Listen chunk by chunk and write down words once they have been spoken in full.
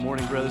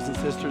Morning, brothers and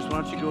sisters.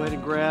 Why don't you go ahead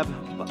and grab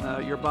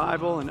your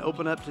Bible and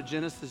open up to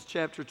Genesis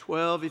chapter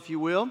 12, if you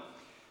will.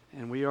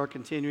 And we are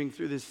continuing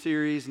through this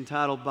series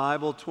entitled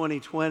Bible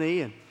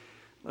 2020. And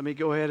let me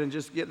go ahead and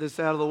just get this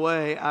out of the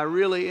way. I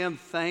really am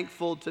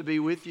thankful to be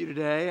with you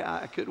today.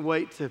 I couldn't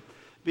wait to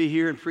be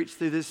here and preach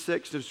through this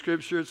section of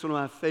Scripture. It's one of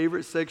my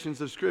favorite sections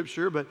of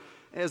Scripture. But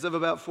as of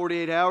about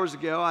 48 hours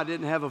ago, I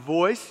didn't have a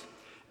voice.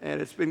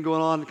 And it's been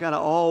going on kind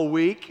of all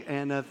week.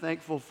 And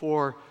thankful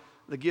for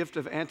the gift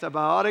of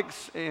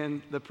antibiotics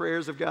and the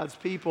prayers of God's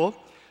people.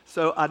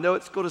 So I know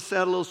it's going to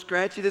sound a little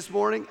scratchy this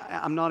morning.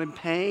 I'm not in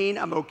pain.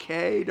 I'm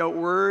okay. Don't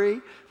worry.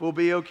 We'll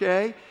be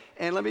okay.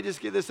 And let me just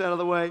get this out of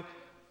the way.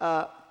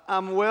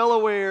 I'm well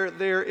aware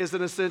there is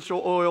an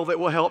essential oil that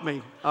will help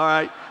me. All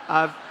right.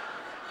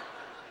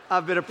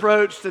 I've been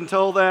approached and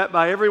told that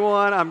by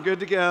everyone. I'm good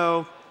to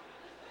go.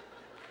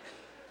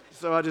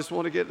 So I just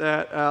want to get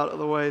that out of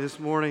the way this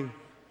morning.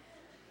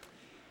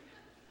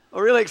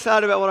 I'm really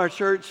excited about what our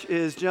church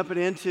is jumping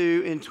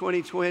into in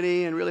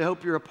 2020 and really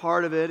hope you're a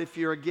part of it. If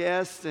you're a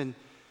guest and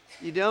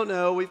you don't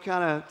know, we've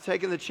kind of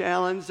taken the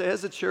challenge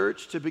as a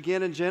church to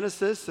begin in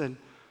Genesis and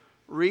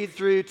read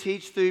through,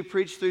 teach through,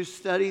 preach through,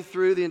 study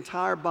through the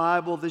entire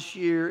Bible this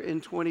year in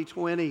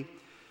 2020.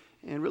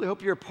 And really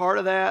hope you're a part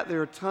of that.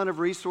 There are a ton of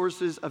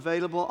resources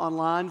available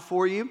online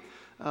for you.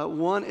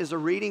 One is a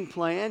reading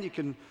plan. You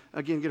can,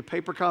 again, get a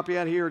paper copy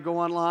out here or go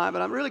online.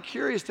 But I'm really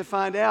curious to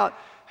find out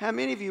how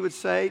many of you would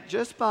say,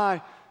 just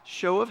by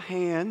show of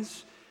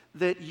hands,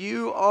 that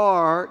you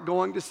are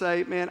going to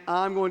say, man,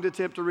 I'm going to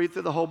attempt to read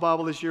through the whole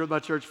Bible this year with my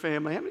church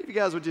family? How many of you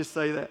guys would just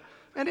say that?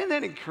 Man, isn't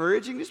that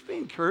encouraging? Just be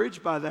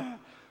encouraged by that.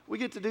 We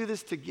get to do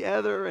this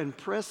together and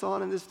press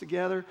on in this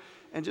together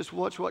and just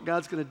watch what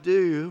God's going to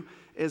do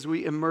as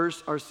we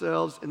immerse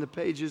ourselves in the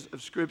pages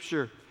of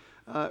Scripture.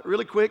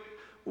 Really quick,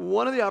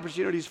 one of the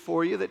opportunities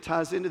for you that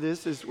ties into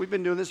this is we've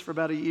been doing this for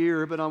about a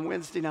year, but on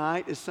Wednesday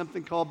night is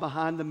something called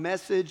Behind the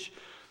Message.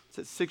 It's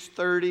at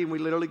 6:30, and we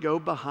literally go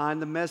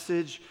behind the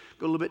message,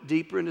 go a little bit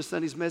deeper into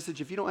Sunday's message.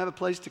 If you don't have a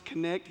place to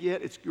connect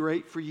yet, it's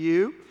great for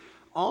you.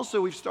 Also,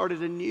 we've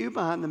started a new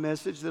Behind the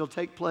Message that'll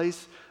take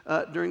place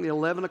during the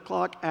 11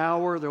 o'clock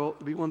hour. There will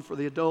be one for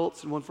the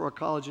adults and one for our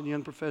college and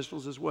young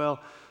professionals as well.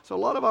 So a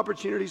lot of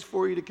opportunities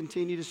for you to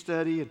continue to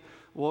study and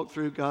walk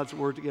through God's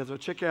Word together. So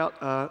check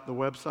out the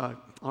website.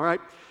 All right.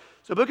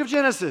 So Book of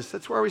Genesis,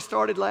 that's where we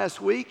started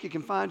last week. You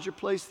can find your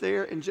place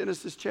there in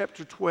Genesis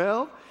chapter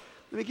 12.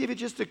 Let me give you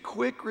just a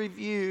quick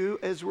review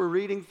as we're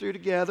reading through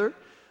together.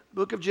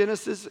 Book of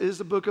Genesis is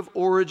a book of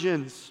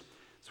origins.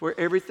 It's where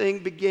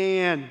everything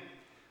began.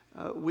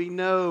 We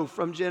know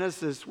from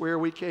Genesis where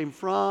we came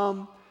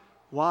from,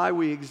 why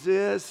we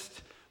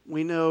exist.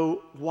 We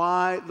know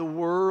why the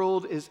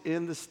world is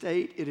in the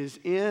state it is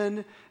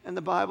in. And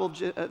the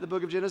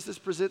book of Genesis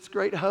presents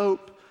great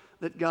hope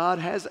that God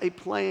has a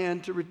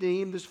plan to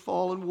redeem this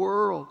fallen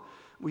world.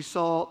 We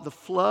saw the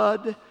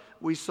flood.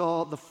 We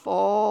saw the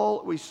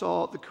fall, we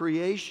saw the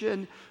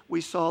creation,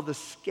 we saw the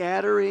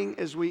scattering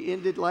as we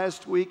ended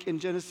last week in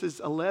Genesis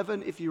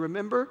 11, if you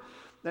remember,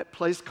 that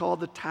place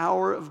called the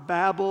Tower of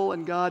Babel,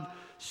 and God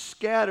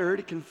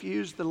scattered,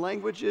 confused the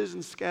languages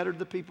and scattered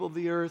the people of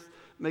the earth,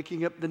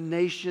 making up the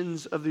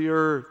nations of the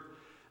earth.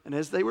 And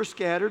as they were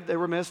scattered, they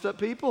were messed up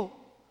people.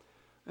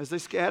 As they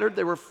scattered,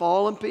 they were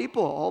fallen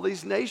people. All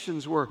these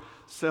nations were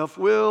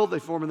self-willed. They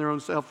formed their own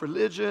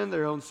self-religion,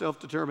 their own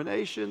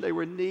self-determination. They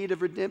were in need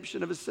of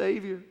redemption of a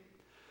Savior.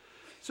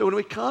 So when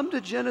we come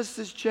to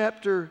Genesis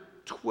chapter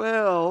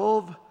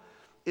 12,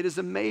 it is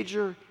a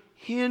major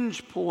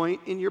hinge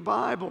point in your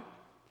Bible.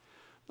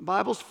 The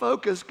Bible's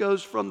focus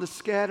goes from the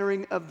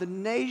scattering of the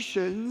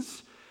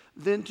nations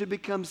then to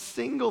become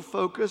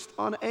single-focused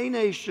on a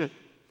nation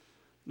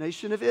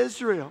of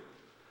Israel.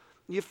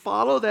 You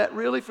follow that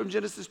really from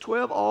Genesis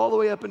 12 all the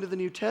way up into the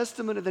New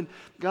Testament, and then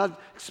God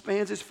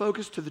expands His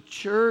focus to the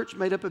church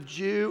made up of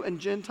Jew and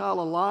Gentile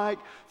alike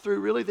through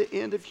really the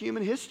end of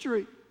human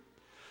history.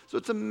 So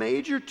it's a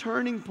major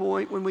turning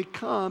point when we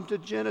come to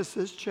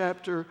Genesis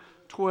chapter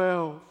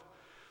 12.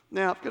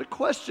 Now, I've got a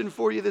question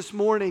for you this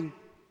morning.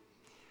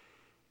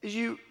 As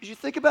you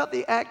think about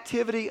the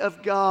activity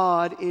of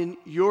God in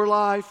your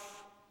life,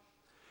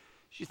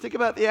 as you think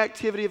about the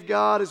activity of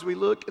God as we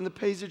look in the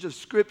pages of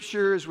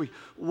Scripture, as we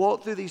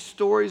walk through these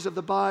stories of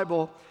the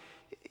Bible,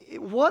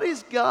 what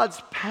is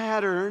God's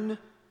pattern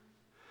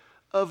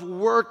of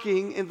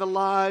working in the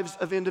lives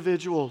of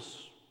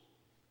individuals?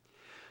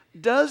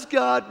 Does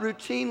God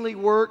routinely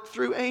work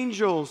through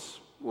angels?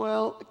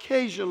 Well,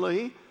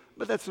 occasionally,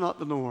 but that's not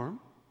the norm.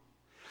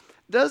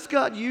 Does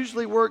God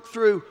usually work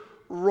through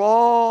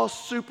raw,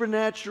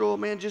 supernatural,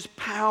 just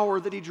power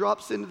that He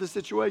drops into the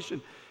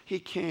situation? He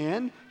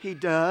can, He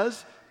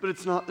does, but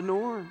it's not the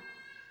norm.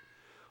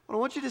 What I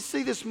want you to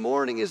see this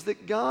morning is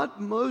that God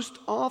most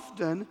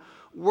often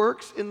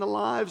works in the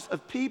lives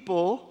of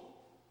people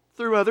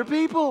through other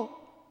people.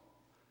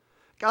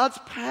 God's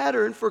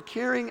pattern for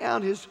carrying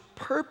out His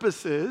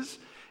purposes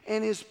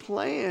And his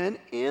plan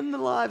in the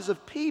lives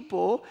of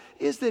people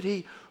is that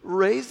he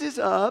raises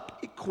up,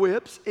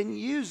 equips, and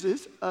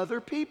uses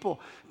other people.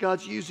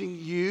 God's using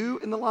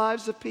you in the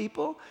lives of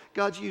people.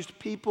 God's used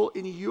people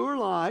in your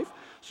life.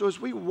 So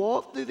as we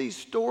walk through these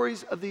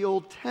stories of the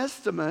Old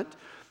Testament,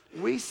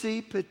 we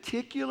see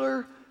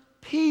particular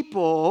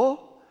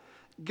people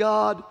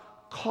God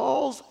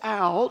calls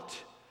out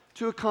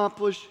to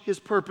accomplish his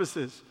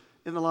purposes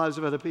in the lives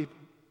of other people.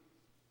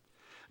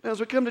 Now, as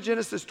we come to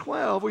Genesis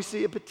 12, we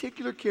see a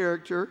particular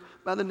character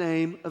by the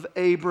name of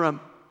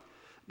Abram.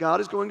 God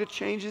is going to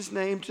change his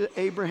name to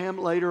Abraham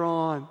later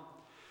on.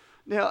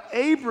 Now,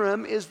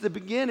 Abram is the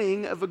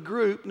beginning of a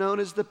group known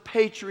as the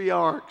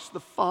patriarchs, the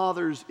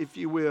fathers, if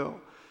you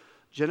will.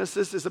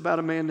 Genesis is about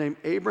a man named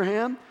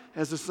Abraham,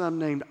 has a son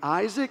named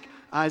Isaac.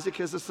 Isaac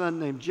has a son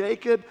named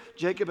Jacob.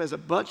 Jacob has a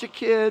bunch of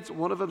kids.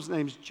 One of them's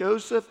named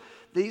Joseph.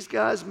 These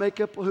guys make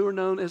up who are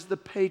known as the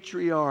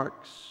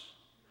patriarchs.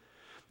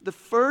 The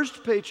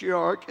first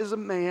patriarch is a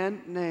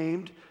man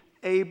named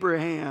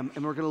Abraham,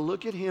 and we're going to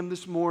look at him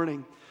this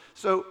morning.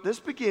 So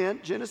let's begin,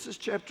 Genesis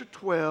chapter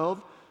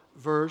 12,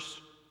 verse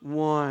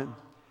 1.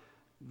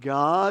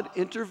 God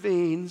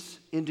intervenes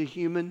into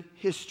human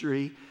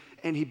history,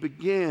 and he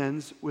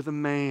begins with a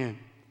man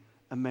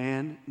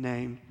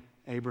named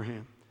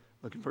Abraham.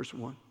 Look in verse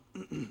 1.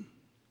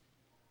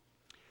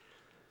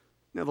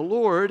 Now the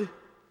Lord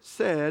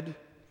said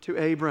to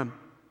Abram,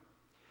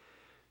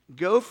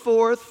 "Go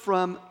forth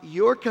from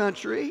your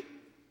country,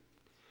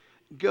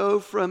 go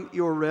from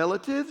your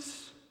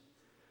relatives,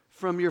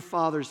 from your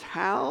father's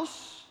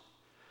house,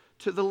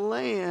 to the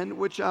land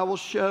which I will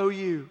show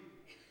you."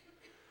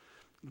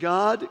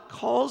 God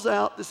calls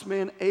out this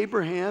man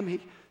Abraham.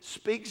 He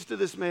speaks to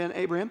this man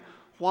Abraham.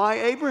 Why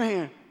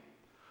Abraham?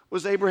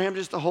 Was Abraham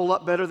just a whole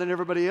lot better than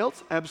everybody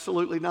else?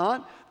 Absolutely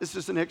not. This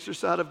is an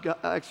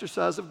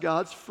exercise of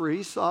God's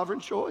free sovereign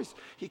choice.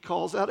 He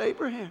calls out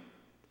Abraham.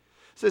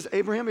 Says,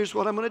 Abraham, here's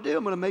what I'm going to do.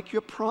 I'm going to make you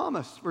a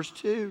promise. Verse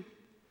 2,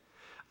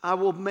 I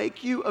will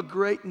make you a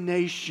great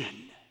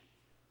nation.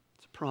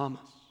 It's a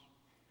promise.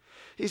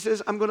 He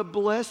says, I'm going to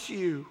bless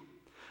you.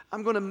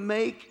 I'm going to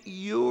make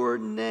your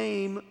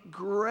name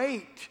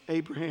great,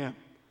 Abraham.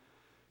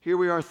 Here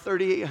we are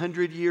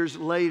 3,800 years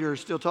later,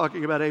 still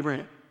talking about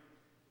Abraham.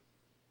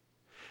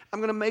 I'm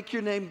going to make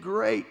your name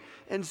great.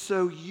 And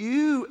so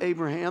you,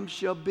 Abraham,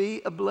 shall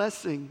be a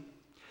blessing.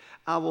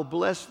 I will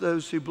bless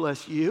those who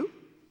bless you.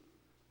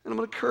 And I'm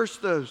going to curse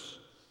those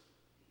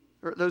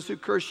who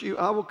curse you,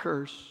 I will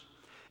curse.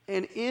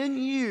 And in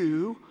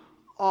you,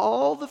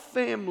 all the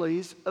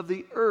families of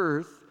the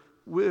earth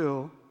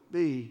will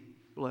be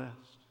blessed.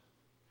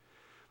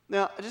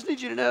 Now, I just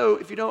need you to know,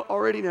 if you don't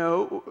already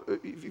know,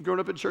 if you've grown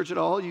up in church at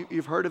all,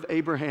 you've heard of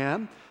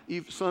Abraham.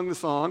 You've sung the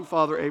song,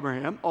 Father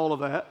Abraham, all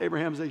of that.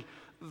 Abraham's a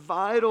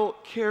vital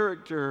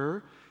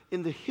character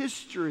in the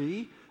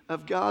history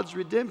of God's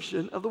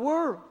redemption of the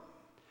world.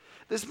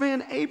 This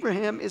man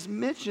Abraham is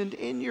mentioned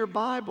in your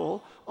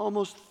Bible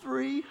almost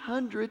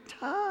 300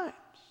 times.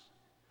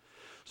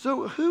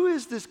 So who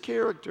is this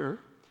character?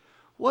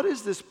 What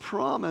is this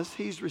promise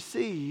he's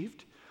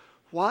received?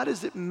 Why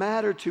does it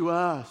matter to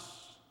us?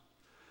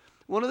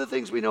 One of the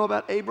things we know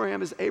about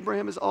Abraham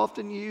is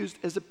often used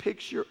as a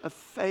picture of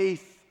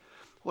faith.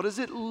 What does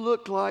it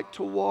look like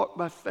to walk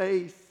by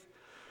faith?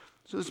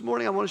 So this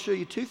morning I want to show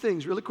you two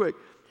things really quick.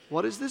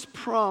 What is this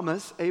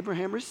promise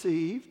Abraham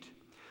received?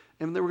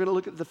 And then we're going to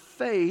look at the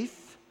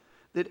faith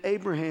that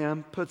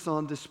Abraham puts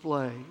on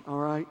display, all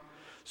right?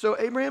 So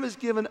Abraham is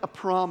given a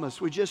promise.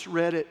 We just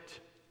read it.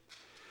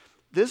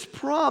 This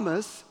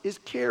promise is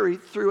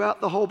carried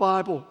throughout the whole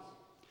Bible.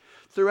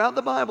 Throughout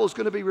the Bible is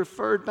going to be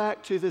referred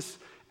back to this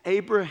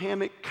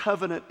Abrahamic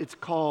covenant, it's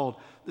called.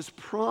 This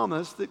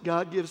promise that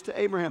God gives to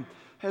Abraham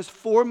has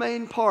four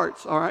main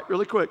parts, all right,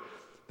 really quick.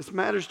 This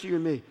matters to you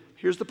and me.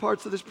 Here's the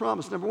parts of this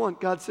promise. Number one,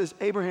 God says,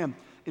 Abraham,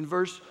 in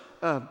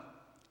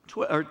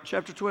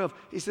chapter 12,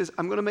 he says,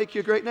 I'm going to make you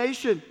a great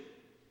nation.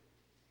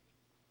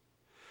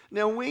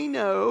 Now we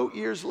know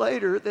years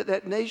later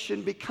that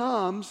nation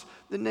becomes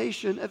the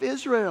nation of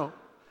Israel.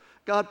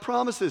 God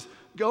promises,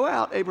 go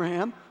out,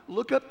 Abraham,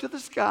 look up to the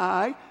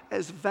sky,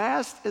 as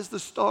vast as the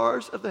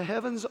stars of the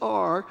heavens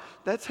are,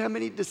 that's how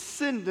many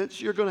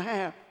descendants you're going to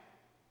have.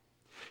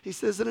 He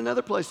says in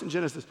another place in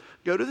Genesis,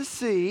 go to the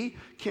sea,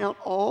 count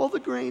all the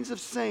grains of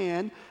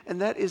sand,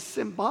 and that is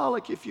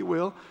symbolic, if you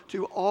will,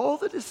 to all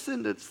the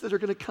descendants that are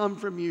going to come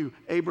from you,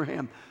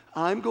 Abraham.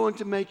 I'm going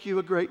to make you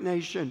a great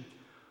nation.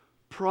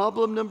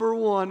 Problem number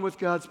one with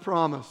God's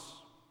promise.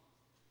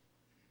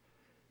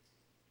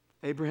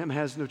 Abraham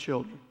has no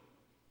children.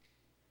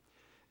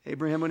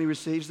 Abraham, when he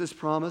receives this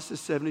promise, is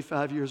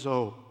 75 years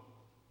old.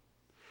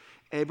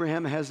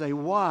 Abraham has a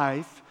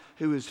wife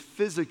who is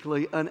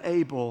physically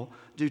unable,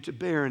 due to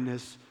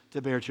barrenness,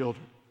 to bear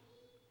children.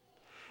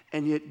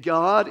 And yet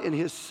God, in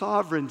his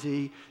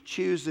sovereignty,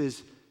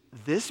 chooses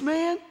this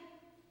man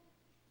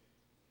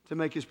to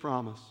make his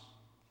promise.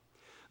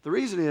 The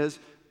reason is,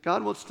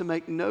 God wants to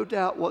make no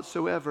doubt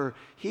whatsoever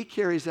he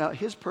carries out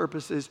his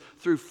purposes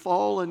through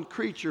fallen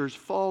creatures,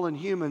 fallen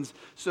humans,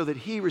 so that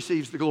he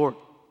receives the glory.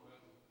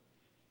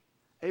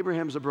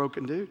 Abraham's a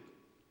broken dude.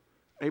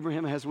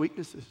 Abraham has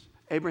weaknesses.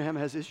 Abraham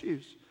has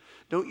issues.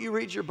 Don't you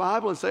read your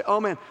Bible and say, oh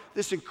man,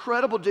 this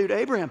incredible dude,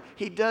 Abraham,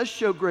 he does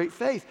show great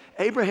faith.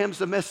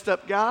 Abraham's a messed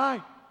up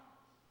guy.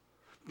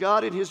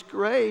 God in his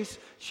grace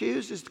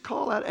chooses to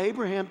call out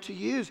Abraham to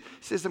use. He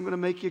says, I'm going to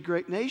make you a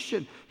great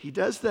nation. He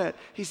does that.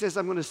 He says,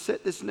 I'm going to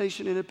set this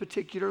nation in a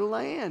particular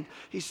land.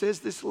 He says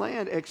this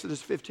land,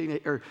 Genesis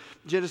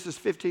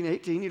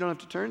 15:18, you don't have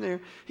to turn there.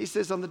 He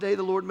says, on the day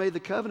the Lord made the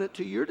covenant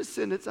to your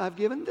descendants, I've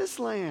given this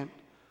land.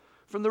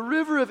 From the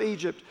river of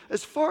Egypt,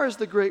 as far as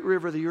the great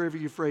river, the river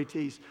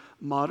Euphrates,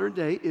 modern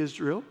day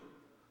Israel,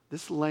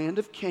 this land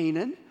of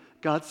Canaan,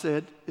 God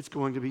said, it's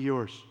going to be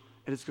yours,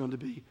 and it's going to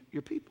be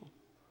your people.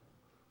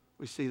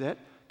 We see that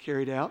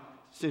carried out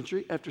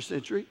century after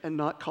century and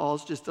not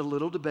cause just a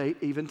little debate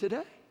even today.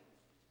 It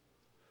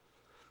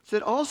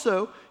said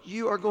also,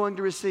 you are going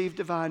to receive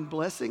divine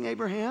blessing,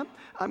 Abraham.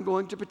 I'm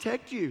going to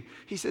protect you.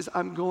 He says,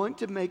 I'm going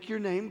to make your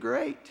name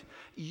great.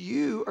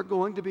 You are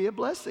going to be a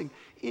blessing.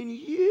 In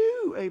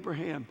you,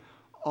 Abraham,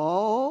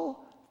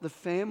 all the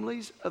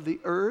families of the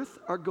earth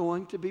are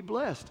going to be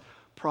blessed.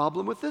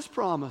 Problem with this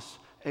promise,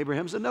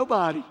 Abraham's a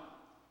nobody.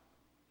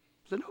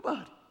 He's a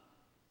nobody.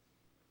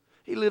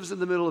 He lives in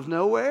the middle of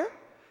nowhere.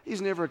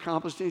 He's never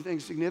accomplished anything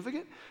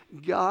significant.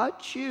 God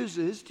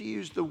chooses to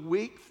use the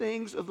weak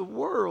things of the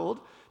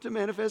world to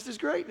manifest his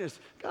greatness.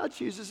 God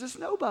chooses this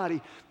nobody.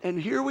 And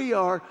here we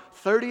are,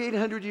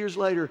 3,800 years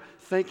later,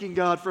 thanking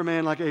God for a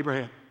man like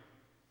Abraham.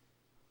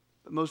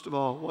 But most of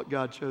all, what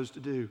God chose to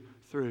do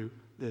through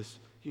this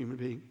human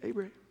being,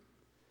 Abraham.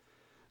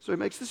 So he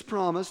makes this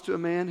promise to a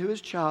man who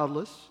is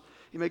childless.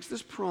 He makes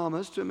this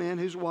promise to a man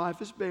whose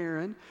wife is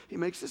barren. He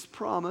makes this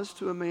promise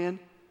to a man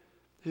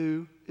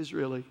who is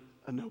really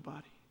a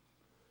nobody,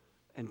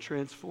 and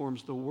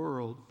transforms the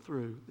world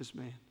through this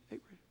man,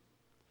 Abraham.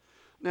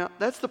 Now,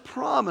 that's the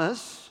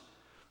promise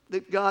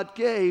that God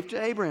gave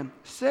to Abraham.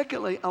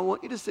 Secondly, I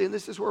want you to see, and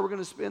this is where we're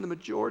going to spend the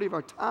majority of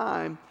our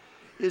time,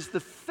 is the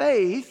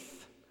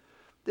faith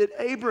that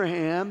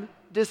Abraham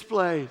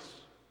displays.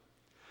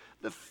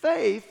 The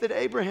faith that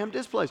Abraham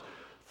displays.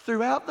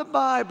 Throughout the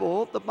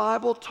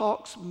Bible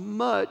talks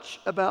much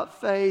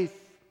about faith.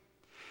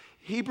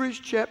 Hebrews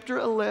chapter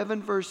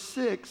 11, verse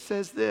 6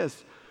 says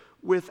this,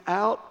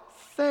 without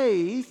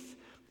faith,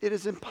 it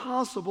is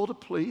impossible to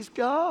please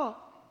God.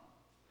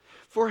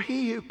 For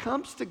he who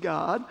comes to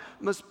God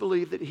must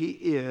believe that he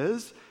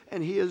is,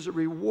 and he is a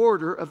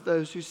rewarder of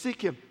those who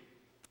seek him.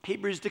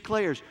 Hebrews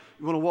declares,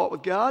 you want to walk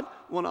with God,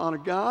 you want to honor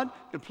God, you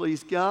want to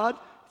please God,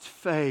 it's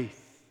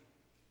faith.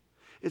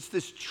 It's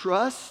this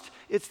trust,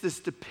 it's this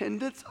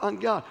dependence on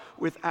God.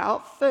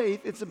 Without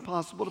faith, it's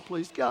impossible to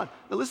please God.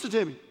 Now listen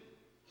to me.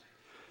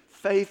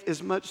 Faith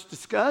is much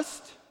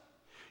discussed.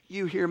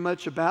 You hear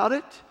much about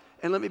it.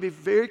 And let me be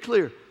very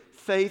clear.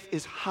 Faith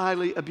is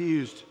highly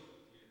abused.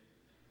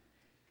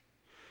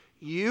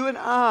 You and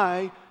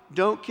I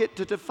don't get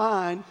to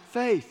define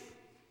faith.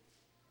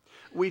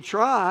 We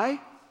try.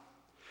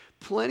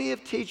 Plenty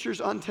of teachers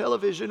on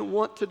television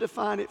want to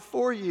define it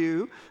for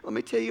you. Let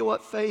me tell you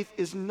what faith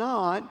is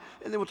not,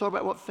 and then we'll talk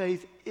about what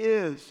faith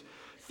is.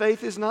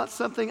 Faith is not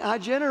something I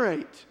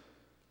generate.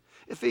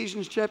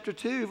 Ephesians chapter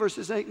 2,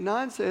 verses 8 and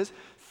 9 says,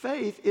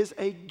 faith is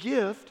a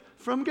gift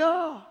from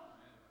God.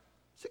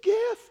 It's a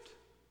gift.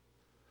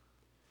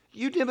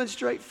 You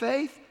demonstrate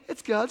faith,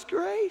 it's God's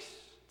grace.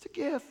 It's a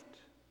gift.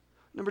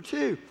 Number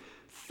two,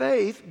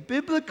 faith,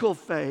 biblical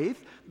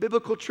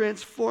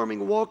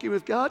transforming, walking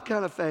with God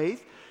kind of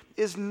faith,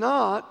 is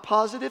not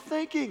positive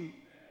thinking.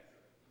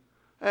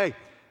 Hey,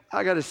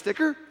 I got a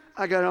sticker.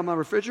 I got it on my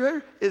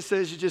refrigerator. It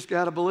says you just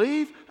got to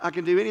believe. I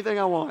can do anything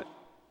I want.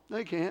 No,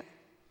 you can't.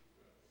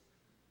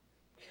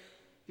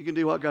 You can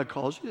do what God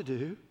calls you to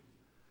do.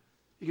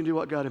 You can do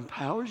what God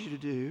empowers you to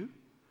do.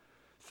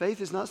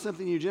 Faith is not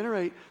something you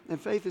generate, and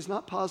faith is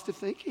not positive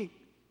thinking.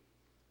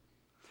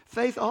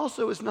 Faith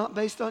also is not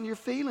based on your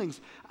feelings.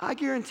 I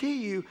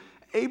guarantee you,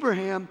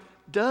 Abraham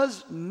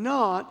does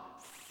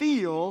not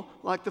feel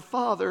like the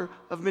father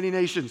of many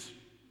nations.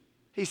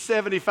 He's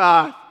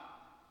 75.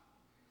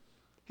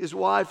 His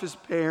wife is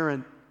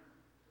barren.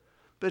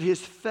 But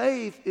his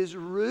faith is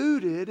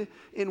rooted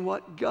in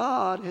what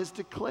God has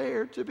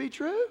declared to be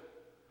true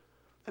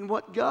and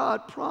what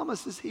God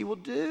promises he will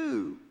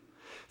do.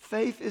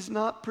 Faith is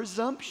not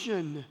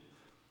presumption.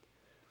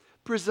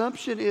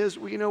 Presumption is,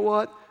 well, you know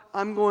what?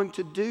 I'm going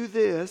to do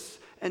this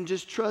and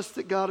just trust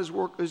that God is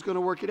going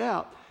to work it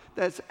out.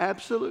 That's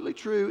absolutely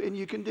true, and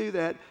you can do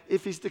that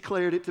if he's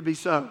declared it to be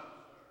so.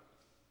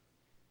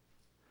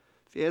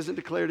 If he hasn't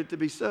declared it to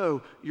be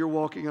so, you're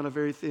walking on a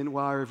very thin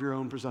wire of your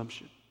own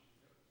presumption.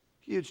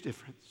 Huge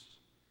difference.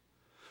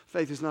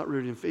 Faith is not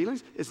rooted in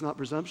feelings. It's not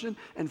presumption.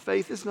 And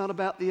faith is not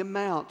about the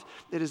amount.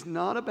 It is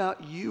not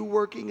about you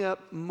working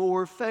up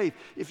more faith.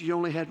 If you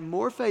only had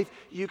more faith,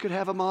 you could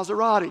have a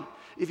Maserati.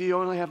 If you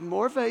only have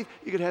more faith,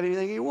 you could have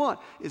anything you want.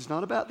 It's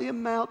not about the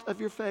amount of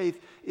your faith.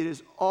 It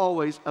is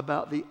always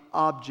about the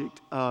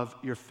object of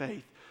your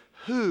faith.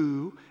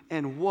 Who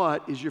and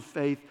what is your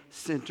faith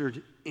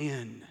centered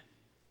in?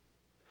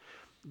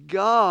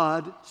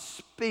 God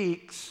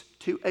speaks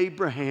to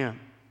Abraham.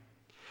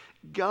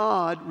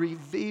 God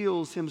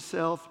reveals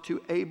himself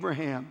to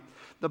Abraham.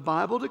 The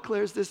Bible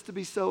declares this to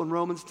be so in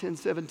Romans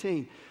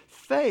 10:17.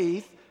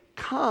 Faith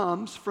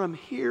comes from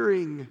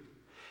hearing,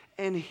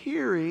 and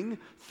hearing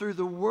through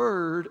the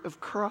word of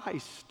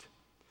Christ.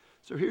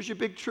 So here's your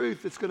big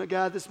truth that's going to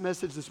guide this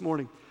message this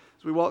morning.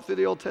 As we walk through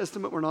the Old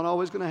Testament, we're not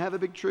always going to have a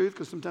big truth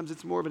because sometimes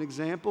it's more of an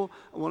example.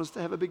 I want us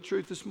to have a big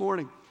truth this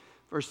morning.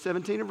 Verse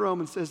 17 of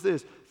Romans says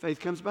this: faith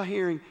comes by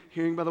hearing,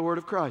 hearing by the word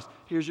of Christ.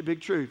 Here's your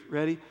big truth.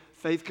 Ready?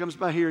 Faith comes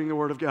by hearing the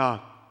word of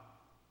God.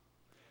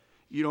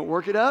 You don't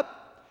work it up.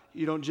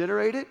 You don't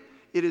generate it.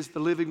 It is the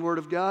living word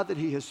of God that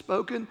he has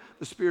spoken.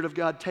 The Spirit of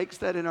God takes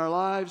that in our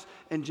lives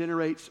and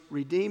generates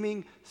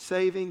redeeming,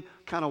 saving,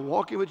 kind of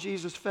walking with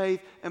Jesus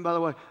faith. And by the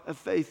way, a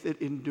faith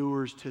that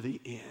endures to the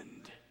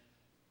end.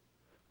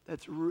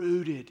 That's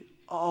rooted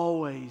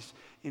always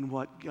in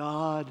what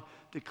God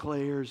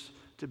declares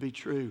to be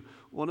true.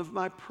 One of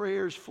my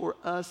prayers for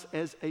us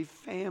as a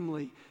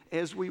family,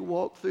 as we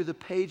walk through the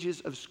pages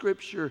of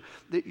Scripture,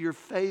 that your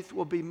faith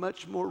will be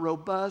much more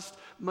robust,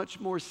 much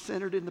more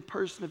centered in the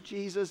person of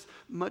Jesus,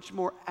 much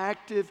more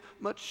active,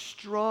 much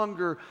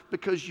stronger,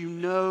 because you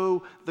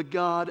know the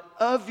God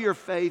of your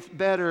faith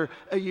better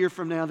a year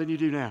from now than you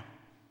do now.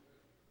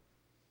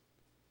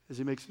 As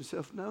he makes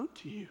himself known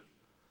to you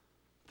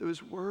through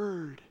his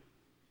word.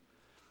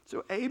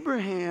 So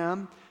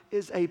Abraham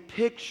is a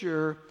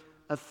picture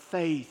of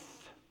faith.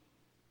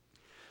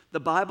 The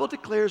Bible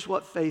declares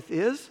what faith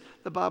is.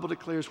 The Bible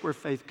declares where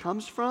faith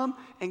comes from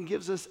and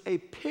gives us a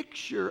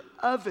picture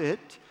of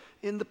it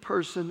in the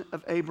person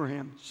of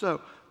Abraham.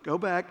 So go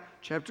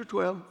back, chapter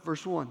 12,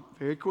 verse 1.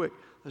 Very quick.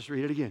 Let's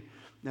read it again.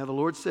 Now the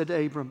Lord said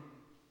to Abram,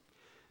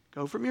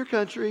 go from your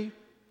country,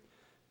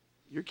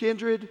 your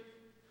kindred, your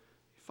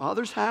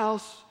father's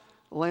house,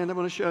 the land I'm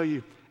going to show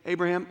you.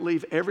 Abraham,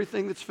 leave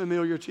everything that's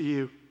familiar to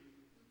you.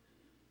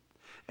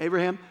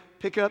 Abraham,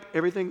 pick up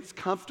everything that's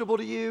comfortable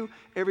to you,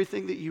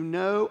 everything that you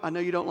know. I know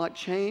you don't like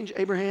change,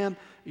 Abraham.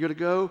 You're going to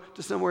go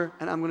to somewhere,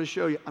 and I'm going to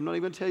show you. I'm not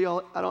even going to tell you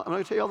all. I'm not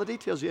going to tell you all the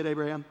details yet,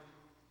 Abraham.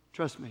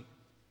 Trust me.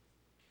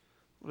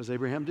 What does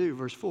Abraham do?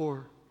 Verse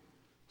 4.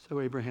 So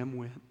Abraham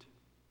went,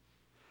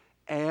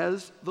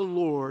 as the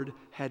Lord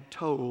had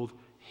told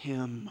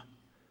him.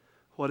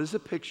 What is a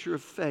picture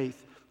of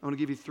faith? I want to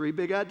give you three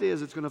big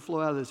ideas that's going to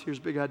flow out of this. Here's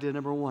big idea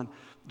number one.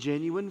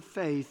 Genuine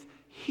faith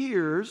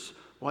hears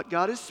what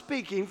God is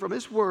speaking from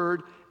his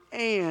word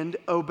and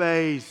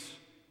obeys.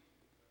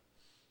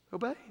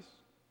 Obeys.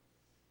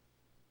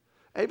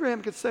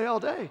 Abraham could say all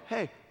day,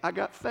 hey, I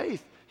got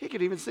faith. He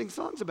could even sing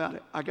songs about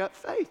it. I got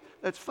faith.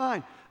 That's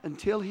fine.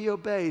 Until he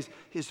obeys,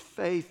 his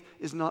faith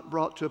is not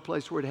brought to a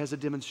place where it has a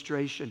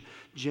demonstration.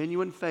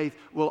 Genuine faith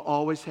will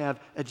always have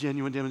a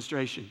genuine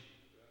demonstration.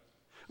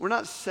 We're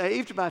not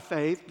saved by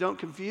faith, don't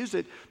confuse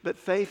it, but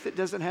faith that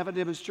doesn't have a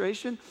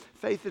demonstration,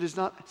 faith that is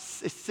not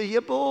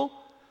seeable.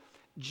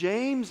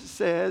 James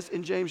says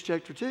in James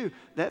chapter 2,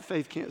 that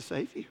faith can't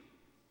save you.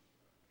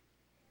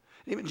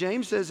 Even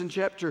James says in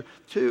chapter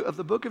 2 of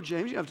the book of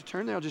James, you don't have to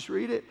turn there, I'll just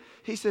read it.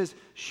 He says,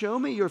 show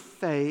me your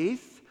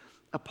faith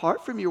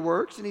apart from your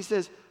works. And he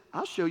says,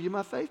 I'll show you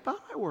my faith by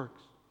my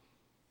works.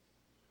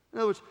 In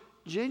other words,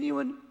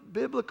 genuine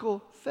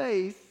biblical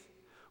faith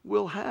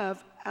will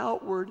have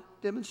outward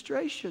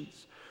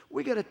demonstrations.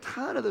 We got a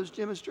ton of those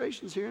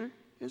demonstrations here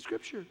in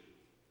Scripture.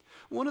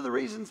 One of the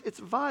reasons it's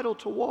vital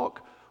to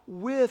walk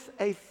with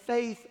a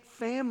faith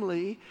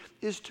family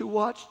is to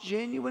watch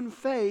genuine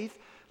faith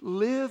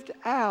lived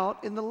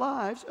out in the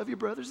lives of your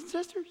brothers and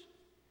sisters.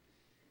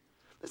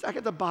 I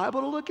got the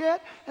Bible to look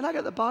at, and I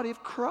got the body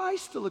of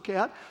Christ to look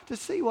at to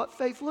see what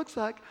faith looks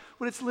like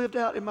when it's lived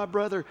out in my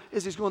brother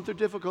as he's going through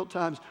difficult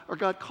times, or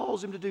God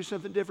calls him to do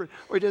something different,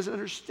 or he doesn't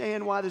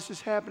understand why this is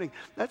happening.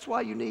 That's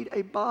why you need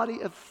a body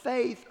of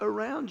faith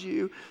around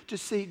you to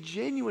see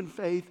genuine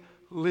faith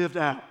lived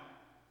out.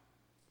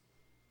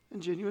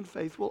 And genuine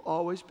faith will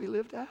always be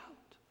lived out.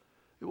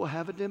 It will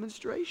have a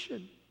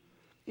demonstration.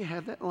 You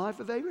have that in the life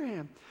of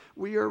Abraham.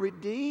 We are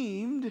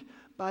redeemed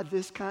by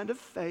this kind of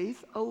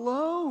faith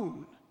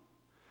alone.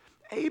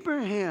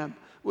 Abraham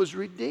was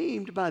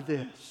redeemed by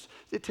this.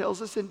 It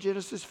tells us in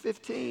Genesis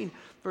 15,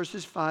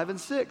 verses 5 and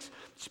 6,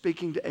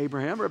 speaking to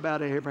Abraham, or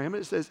about Abraham,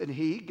 it says, and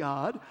he,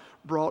 God,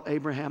 brought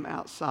Abraham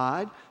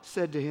outside,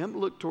 said to him,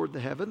 look toward the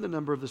heaven, the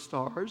number of the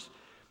stars.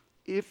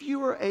 If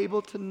you are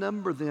able to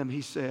number them,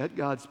 he said,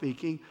 God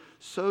speaking,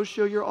 so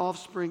shall your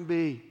offspring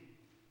be.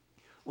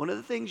 One of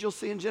the things you'll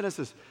see in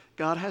Genesis,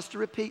 God has to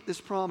repeat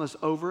this promise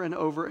over and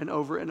over and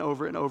over and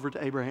over and over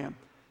to Abraham,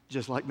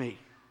 just like me,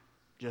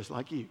 just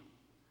like you.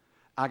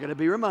 I got to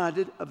be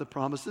reminded of the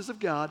promises of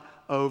God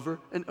over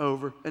and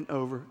over and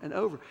over and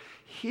over.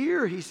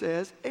 Here he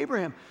says,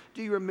 Abraham,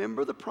 do you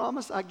remember the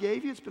promise I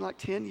gave you? It's been like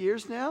 10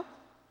 years now.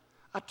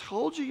 I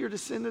told you your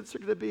descendants are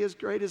going to be as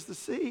great as the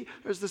sea,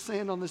 or as the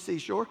sand on the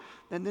seashore.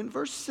 And then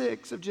verse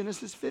 6 of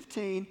Genesis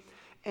 15,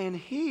 and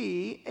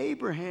he,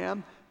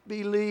 Abraham,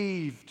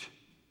 believed.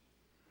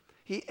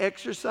 He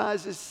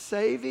exercises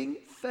saving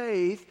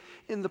faith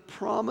in the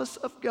promise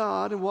of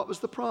God. And what was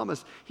the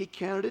promise? He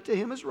counted it to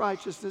him as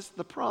righteousness,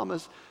 the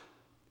promise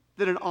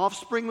that an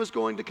offspring was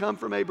going to come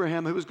from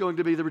Abraham who was going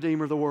to be the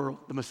Redeemer of the world,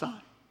 the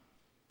Messiah.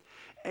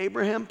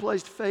 Abraham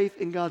placed faith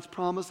in God's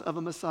promise of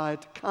a Messiah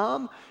to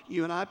come.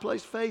 You and I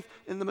place faith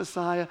in the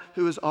Messiah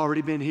who has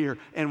already been here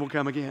and will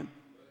come again.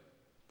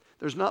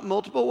 There's not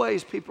multiple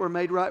ways people are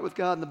made right with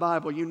God in the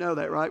Bible. You know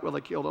that, right? Well,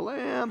 they killed a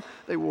lamb,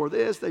 they wore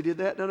this, they did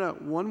that. No.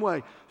 One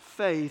way,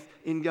 faith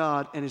in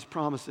God and His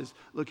promises.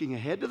 Looking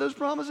ahead to those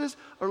promises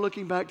or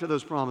looking back to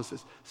those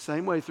promises.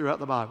 Same way throughout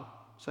the Bible.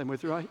 Same way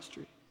throughout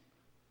history.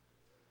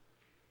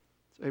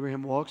 So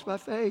Abraham walks by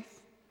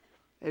faith.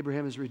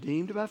 Abraham is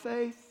redeemed by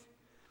faith.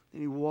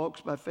 And he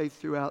walks by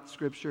faith throughout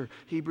Scripture.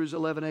 Hebrews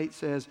 11:8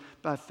 says,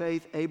 by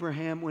faith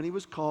Abraham, when he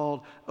was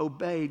called,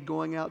 obeyed,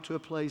 going out to a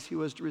place he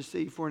was to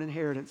receive for an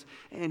inheritance.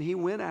 And he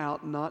went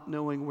out not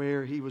knowing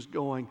where he was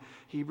going.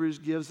 Hebrews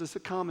gives us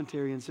a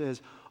commentary and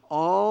says,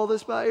 all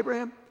this by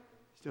Abraham,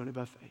 he's doing it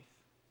by faith.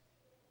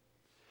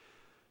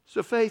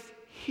 So faith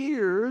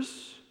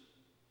hears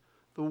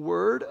the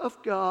word of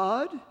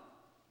God,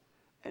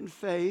 and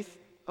faith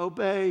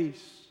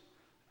obeys,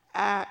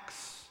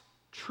 acts,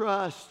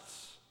 trusts.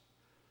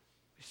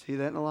 See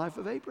that in the life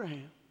of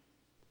Abraham.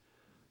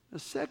 Now,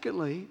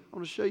 secondly, I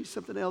want to show you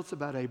something else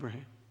about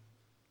Abraham.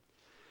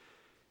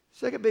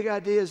 Second big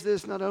idea is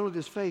this: not only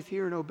does faith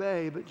hear and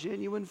obey, but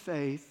genuine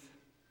faith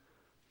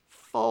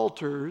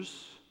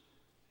falters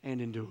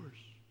and endures.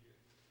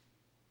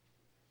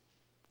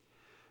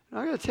 And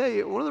I'm going to tell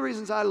you, one of the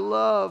reasons I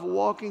love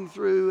walking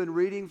through and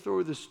reading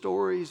through the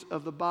stories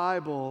of the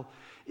Bible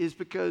is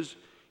because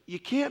you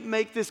can't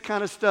make this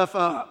kind of stuff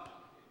up.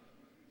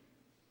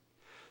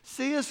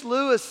 C.S.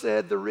 Lewis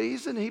said the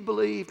reason he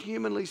believed,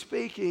 humanly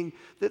speaking,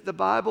 that the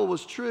Bible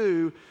was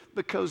true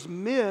because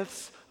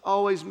myths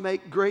always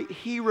make great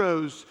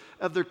heroes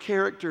of their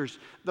characters.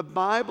 The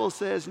Bible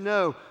says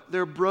no,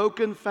 they're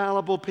broken,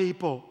 fallible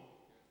people.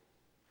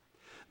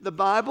 The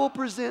Bible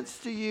presents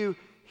to you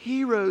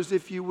heroes,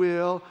 if you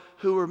will,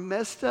 who are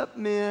messed up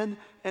men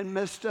and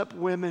messed up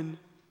women.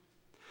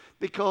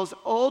 Because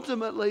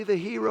ultimately the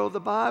hero of the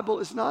Bible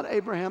is not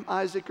Abraham,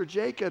 Isaac, or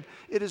Jacob.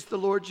 It is the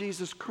Lord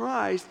Jesus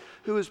Christ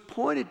who is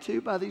pointed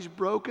to by these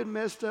broken,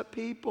 messed up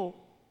people.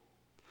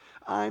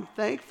 I'm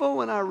thankful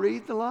when I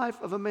read the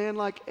life of a man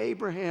like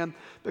Abraham,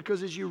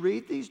 because as you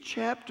read these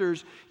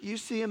chapters, you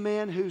see a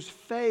man whose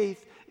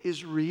faith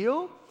is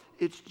real,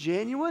 it's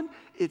genuine,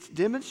 it's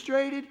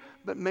demonstrated,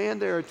 but man,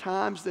 there are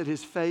times that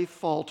his faith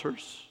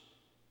falters.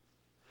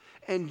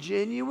 And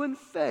genuine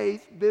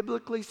faith,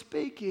 biblically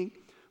speaking,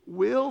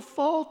 will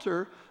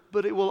falter,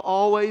 but it will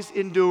always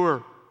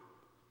endure.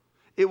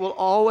 It will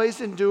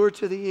always endure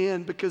to the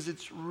end because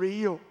it's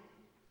real.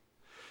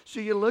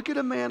 So you look at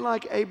a man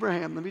like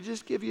Abraham. Let me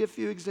just give you a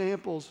few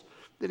examples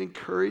that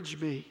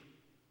encourage me.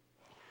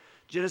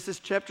 Genesis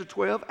chapter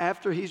 12,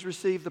 after he's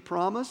received the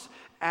promise,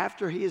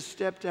 after he has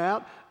stepped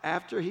out,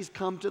 after he's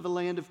come to the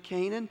land of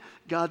Canaan,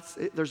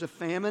 there's a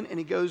famine and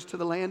he goes to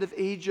the land of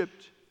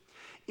Egypt.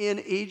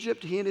 In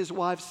Egypt, he and his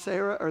wife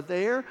Sarah are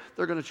there.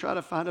 They're going to try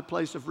to find a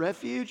place of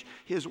refuge.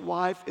 His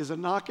wife is a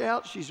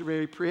knockout. She's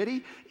very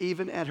pretty,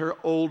 even at her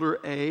older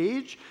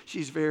age.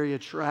 She's very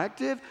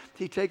attractive.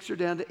 He takes her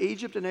down to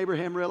Egypt, and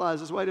Abraham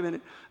realizes, wait a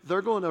minute,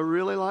 they're going to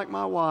really like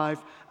my wife.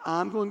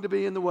 I'm going to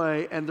be in the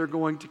way, and they're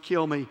going to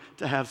kill me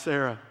to have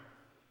Sarah.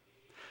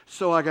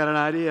 So I got an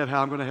idea of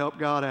how I'm going to help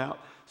God out.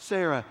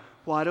 Sarah,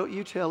 why don't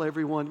you tell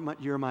everyone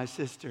you're my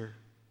sister?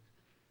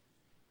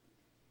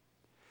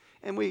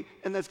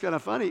 And that's kind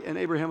of funny, and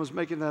Abraham was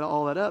making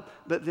all that up,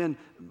 but then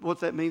what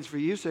that means for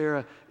you,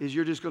 Sarah, is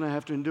you're just going to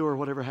have to endure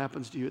whatever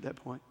happens to you at that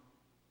point.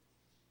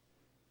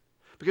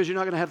 Because you're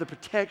not going to have the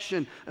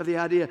protection of the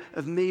idea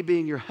of me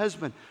being your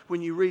husband.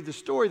 When you read the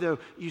story, though,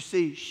 you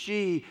see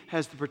she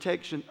has the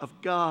protection of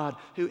God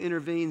who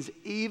intervenes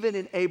even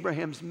in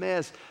Abraham's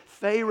mess.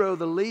 Pharaoh,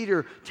 the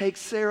leader,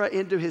 takes Sarah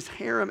into his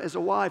harem as a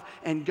wife,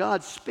 and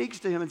God speaks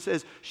to him and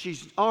says,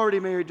 she's already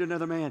married to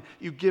another man.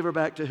 You give her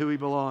back to who he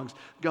belongs.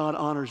 God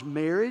honors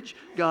marriage.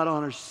 God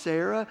honors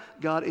Sarah.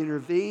 God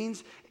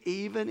intervenes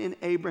even in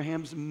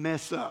Abraham's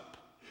mess up.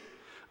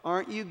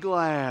 Aren't you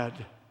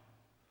glad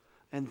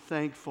and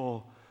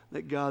thankful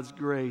that God's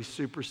grace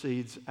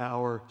supersedes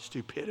our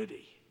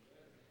stupidity?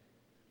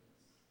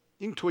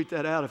 You can tweet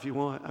that out if you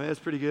want. I mean, that's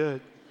pretty good.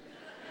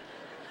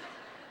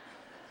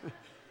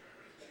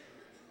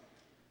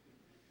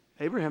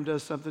 Abraham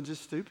does something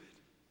just stupid.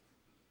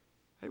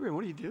 Abraham,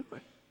 what are you doing?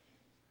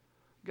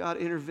 God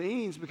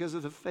intervenes because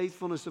of the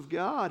faithfulness of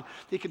God.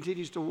 He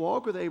continues to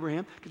walk with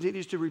Abraham,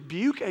 continues to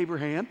rebuke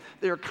Abraham.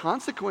 There are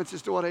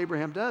consequences to what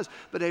Abraham does,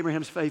 but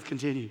Abraham's faith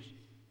continues.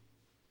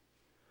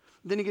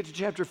 Then you get to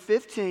chapter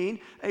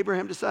 15.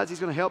 Abraham decides he's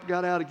going to help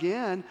God out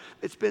again.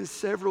 It's been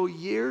several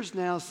years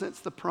now since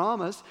the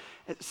promise.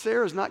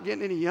 Sarah's not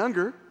getting any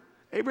younger.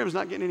 Abraham's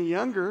not getting any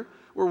younger.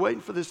 We're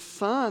waiting for this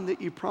son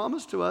that you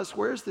promised to us.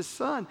 Where's this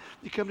son?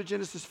 You come to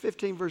Genesis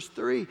 15, verse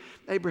 3.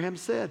 Abraham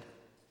said,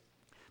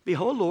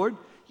 behold, Lord,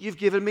 you've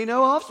given me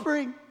no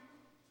offspring.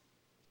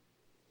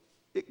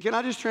 Can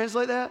I just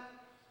translate that?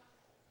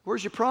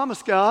 Where's your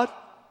promise, God?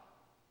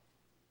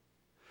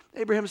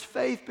 Abraham's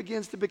faith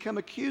begins to become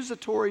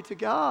accusatory to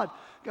God.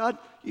 God,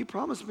 you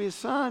promised me a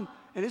son,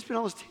 and it's been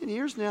almost 10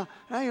 years now,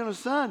 and I ain't got a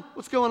son.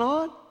 What's going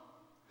on?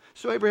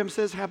 So Abraham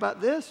says, how about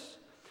this?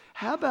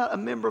 How about a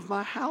member of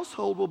my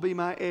household will be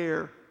my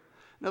heir?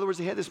 In other words,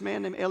 he had this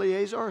man named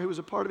Eleazar who was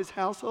a part of his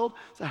household.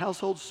 It's a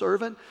household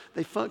servant.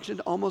 They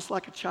functioned almost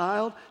like a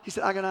child. He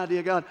said, I got an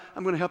idea, God.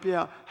 I'm going to help you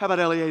out. How about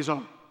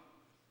Eleazar?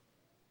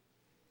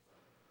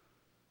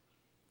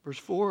 Verse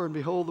 4, and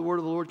behold, the word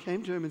of the Lord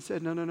came to him and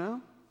said,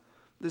 no.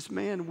 This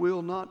man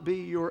will not be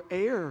your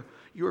heir.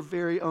 Your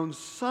very own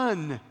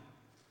son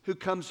who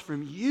comes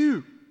from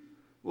you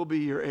will be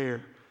your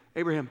heir.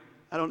 Abraham,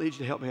 I don't need you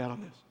to help me out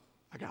on this.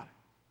 I got it.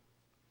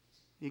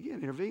 He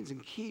again intervenes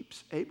and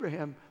keeps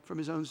Abraham from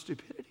his own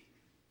stupidity.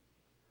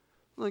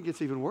 Well, it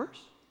gets even worse.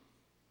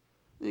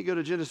 Then you go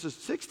to Genesis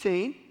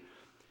 16.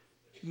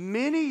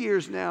 Many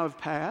years now have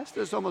passed.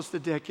 It's almost a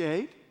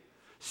decade.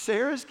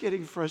 Sarah's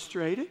getting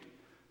frustrated.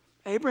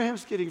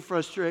 Abraham's getting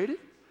frustrated.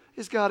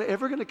 Is God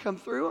ever going to come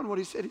through on what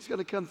he said he's going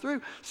to come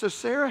through? So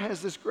Sarah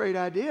has this great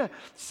idea.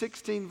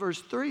 16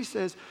 verse 3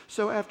 says,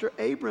 so after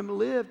Abram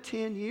lived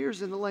 10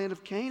 years in the land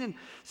of Canaan,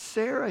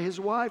 Sarah, his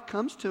wife,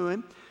 comes to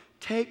him,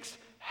 takes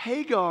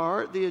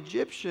Hagar, the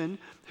Egyptian,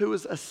 who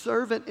was a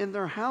servant in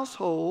their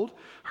household,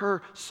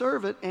 her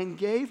servant, and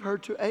gave her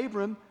to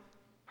Abram,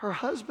 her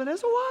husband,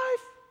 as a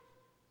wife.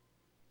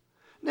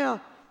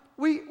 Now,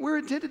 we're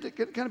intended to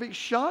kind of be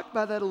shocked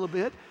by that a little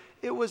bit.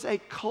 It was a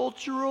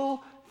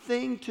cultural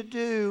thing to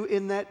do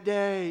in that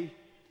day.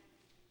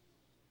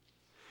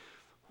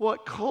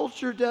 What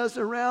culture does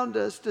around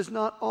us does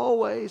not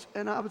always,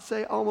 and I would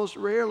say almost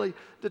rarely,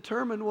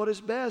 determine what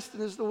is best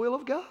and is the will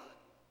of God.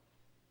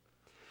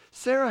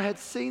 Sarah had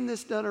seen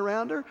this done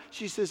around her.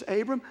 She says,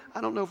 Abram,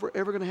 I don't know if we're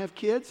ever going to have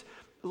kids.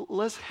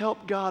 Let's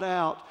help God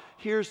out.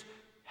 Here's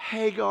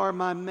Hagar,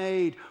 my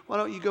maid. Why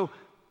don't you go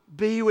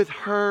be with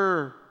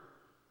her?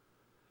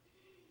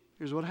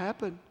 Here's what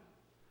happened.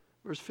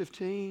 Verse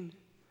 15.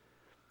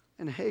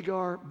 And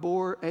Hagar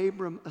bore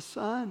Abram a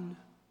son,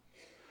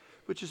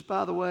 which is,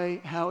 by the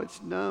way, how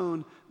it's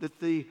known that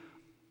the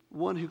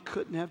one who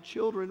couldn't have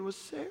children was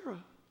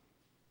Sarah.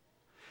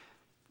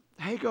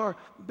 Hagar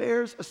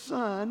bears a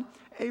son.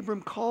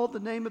 Abram called the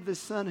name of this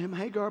son whom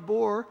Hagar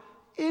bore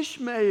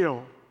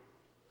Ishmael.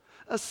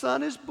 A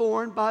son is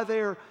born by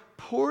their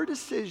poor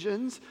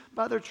decisions,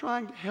 by their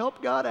trying to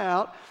help God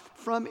out.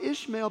 From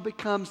Ishmael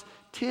becomes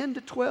 10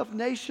 to 12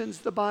 nations,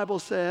 the Bible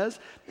says.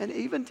 And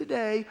even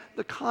today,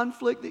 the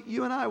conflict that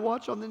you and I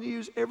watch on the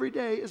news every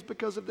day is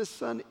because of this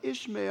son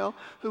Ishmael,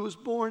 who was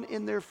born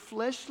in their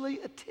fleshly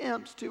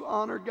attempts to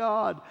honor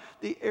God.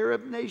 The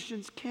Arab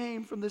nations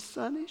came from this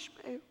son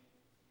Ishmael.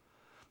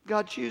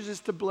 God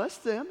chooses to bless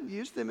them,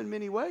 use them in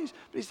many ways,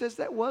 but he says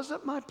that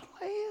wasn't my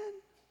plan.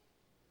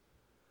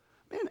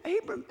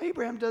 Man,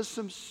 Abraham does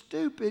some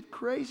stupid,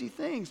 crazy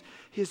things.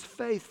 His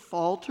faith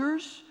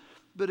falters,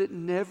 but it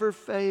never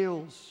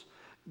fails.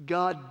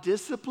 God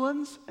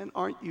disciplines, and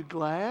aren't you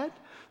glad?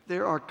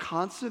 There are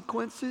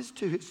consequences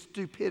to his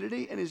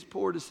stupidity and his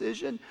poor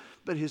decision,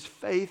 but his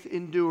faith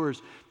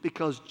endures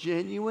because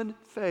genuine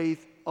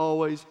faith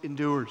always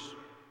endures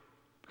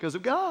because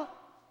of God.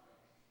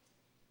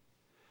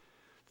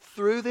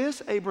 Through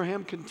this,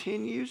 Abraham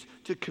continues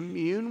to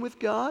commune with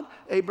God.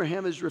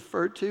 Abraham is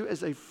referred to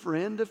as a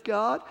friend of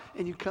God.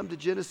 And you come to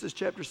Genesis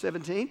chapter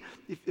 17.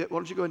 Why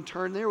don't you go and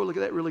turn there? We'll look at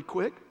that really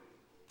quick.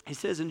 He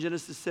says in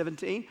Genesis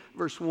 17,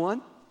 verse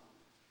 1,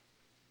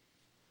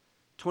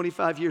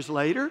 25 years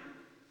later,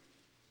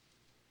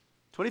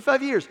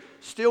 25 years,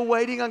 still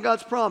waiting on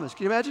God's promise.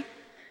 Can you imagine?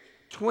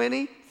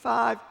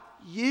 25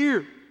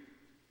 years.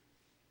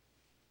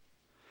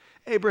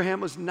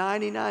 Abraham was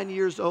 99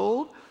 years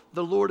old.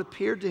 The Lord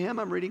appeared to him,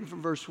 I'm reading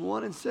from verse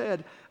 1, and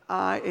said,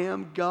 I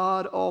am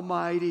God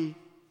Almighty.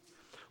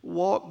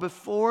 Walk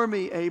before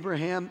me,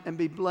 Abraham, and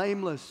be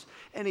blameless.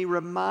 And he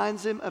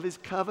reminds him of his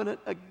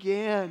covenant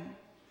again.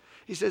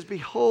 He says,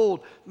 behold,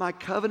 my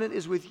covenant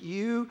is with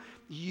you.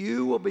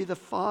 You will be the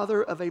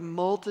father of a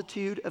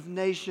multitude of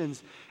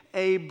nations.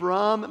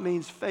 Abram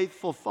means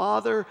faithful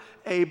father.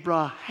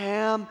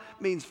 Abraham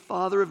means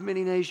father of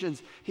many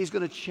nations. He's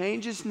going to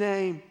change his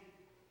name.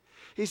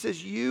 He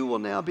says, you will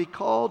now be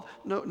called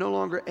no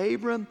longer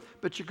Abram,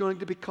 but you're going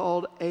to be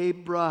called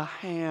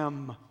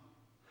Abraham.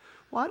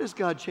 Why does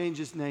God change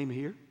his name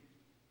here?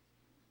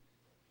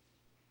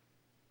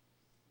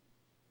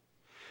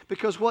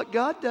 Because what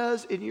God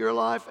does in your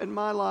life and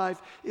my life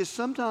is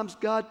sometimes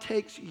God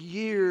takes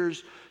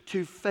years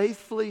to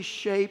faithfully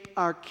shape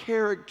our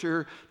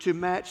character to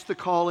match the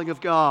calling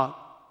of God.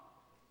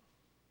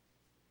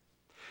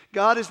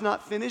 God is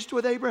not finished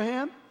with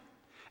Abraham.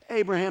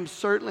 Abraham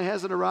certainly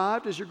hasn't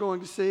arrived, as you're going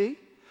to see.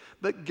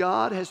 But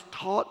God has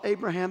taught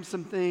Abraham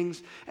some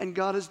things, and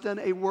God has done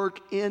a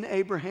work in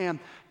Abraham.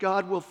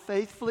 God will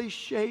faithfully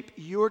shape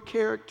your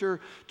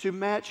character to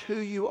match who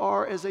you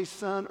are as a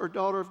son or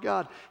daughter of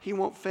God. He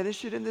won't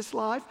finish it in this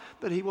life,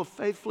 but he will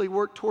faithfully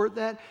work toward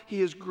that.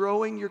 He is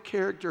growing your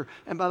character.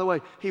 And by the way,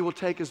 he will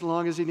take as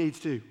long as he needs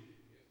to.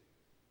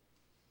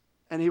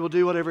 And he will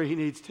do whatever he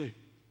needs to.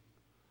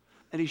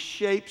 and he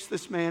shapes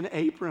this man,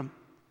 Abram.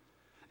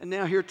 And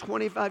now here,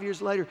 25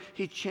 years later,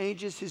 he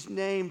changes his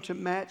name to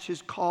match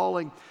his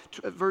calling.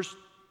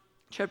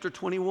 Chapter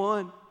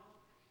 21.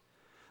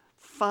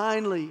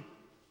 Finally,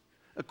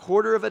 a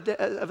quarter of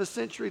a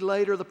century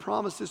later, the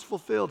promise is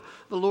fulfilled.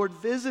 The Lord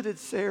visited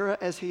Sarah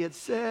as he had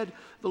said.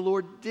 The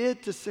Lord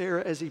did to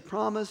Sarah as he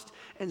promised.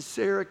 And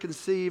Sarah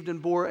conceived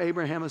and bore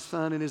Abraham a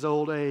son in his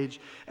old age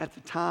at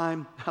the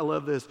time, I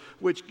love this,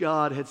 which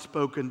God had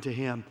spoken to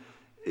him.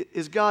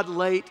 Is God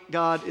late?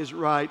 God is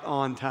right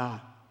on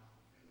time.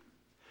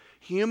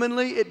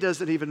 Humanly, it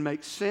doesn't even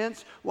make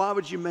sense. Why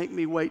would you make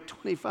me wait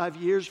 25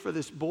 years for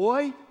this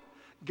boy?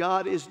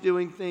 God is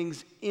doing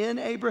things in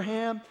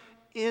Abraham,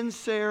 in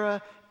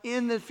Sarah,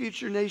 in the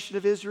future nation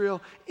of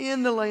Israel,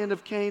 in the land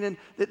of Canaan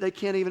that they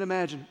can't even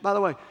imagine. By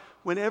the way,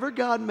 whenever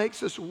God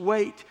makes us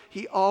wait,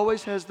 he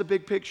always has the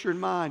big picture in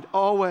mind,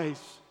 always.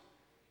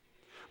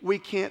 We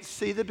can't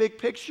see the big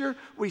picture.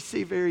 We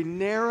see very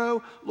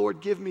narrow. Lord,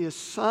 give me a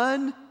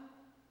son.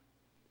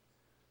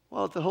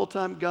 While at the whole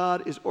time,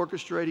 God is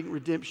orchestrating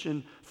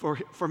redemption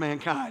for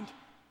mankind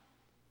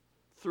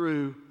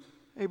through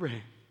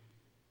Abraham.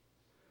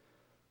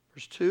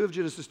 Verse 2 of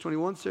Genesis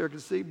 21, Sarah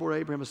conceived, bore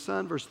Abraham a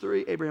son. Verse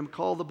 3, Abraham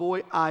called the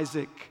boy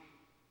Isaac.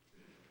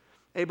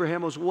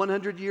 Abraham was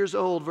 100 years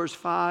old. Verse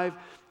 5,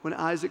 when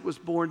Isaac was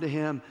born to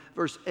him.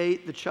 Verse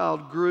 8, the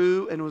child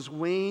grew and was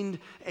weaned.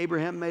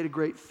 Abraham made a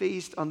great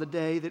feast on the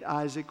day that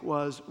Isaac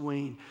was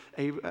weaned.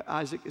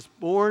 Isaac is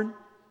born.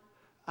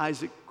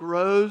 Isaac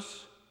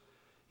grows.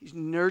 He's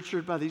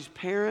nurtured by these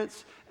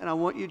parents. And I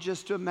want you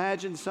just to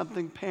imagine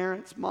something,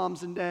 parents,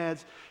 moms and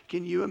dads.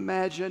 Can you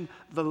imagine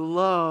the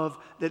love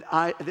that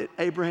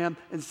Abraham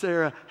and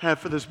Sarah have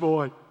for this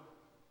boy?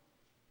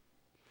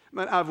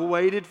 Man, I've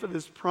waited for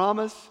this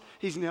promise.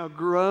 He's now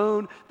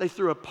grown. They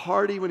threw a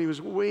party when he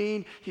was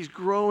weaned. He's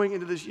growing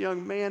into this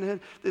young manhood.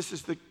 This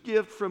is the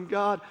gift from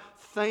God.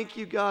 Thank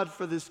you, God,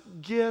 for this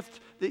gift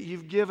that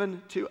you've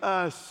given to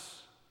us.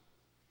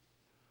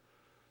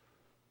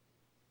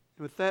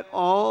 With that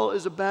all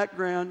as a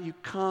background, you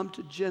come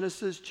to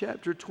Genesis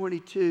chapter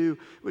 22,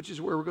 which is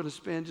where we're going to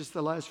spend just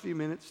the last few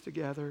minutes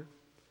together.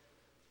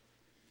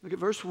 Look at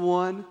verse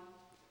 1,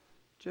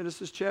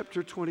 Genesis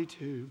chapter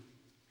 22.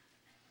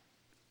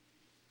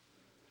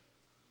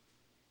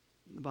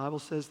 The Bible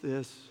says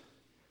this,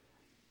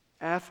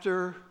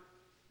 after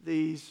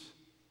these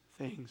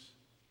things.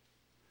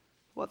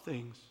 What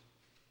things?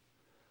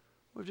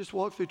 We've just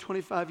walked through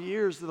 25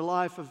 years of the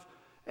life of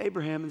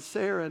Abraham and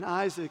Sarah and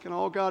Isaac and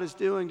all God is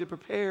doing to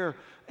prepare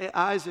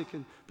Isaac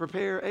and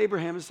prepare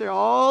Abraham and Sarah.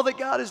 All that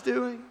God is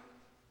doing.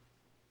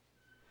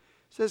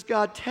 It says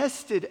God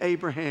tested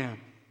Abraham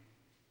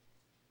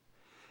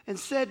and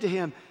said to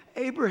him,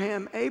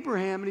 Abraham,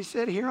 Abraham. And he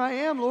said, here I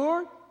am,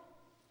 Lord.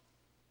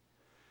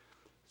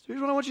 So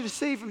here's what I want you to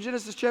see from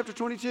Genesis chapter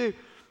 22.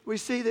 We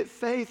see that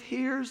faith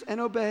hears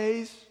and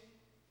obeys.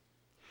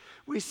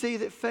 We see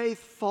that faith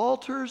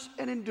falters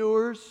and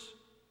endures.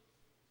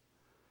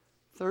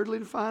 Thirdly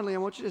and finally, I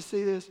want you to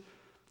see this.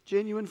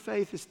 Genuine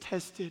faith is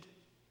tested.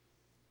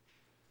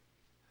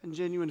 And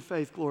genuine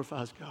faith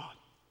glorifies God.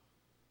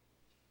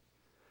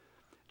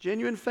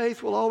 Genuine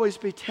faith will always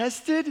be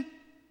tested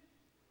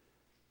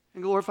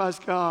and glorifies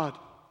God.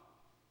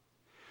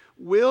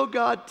 Will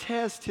God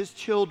test his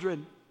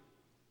children?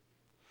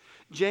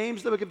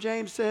 James, the book of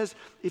James says,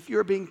 if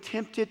you're being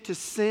tempted to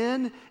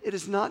sin, it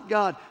is not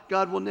God.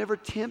 God will never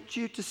tempt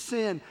you to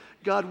sin.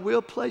 God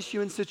will place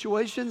you in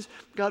situations.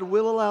 God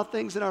will allow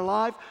things in our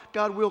life.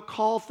 God will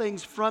call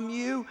things from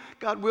you.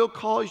 God will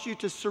cause you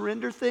to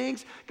surrender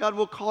things. God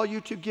will call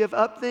you to give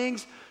up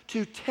things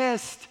to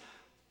test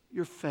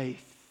your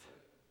faith.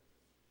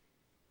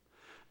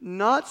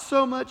 Not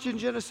so much in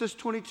Genesis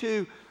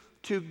 22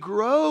 to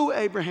grow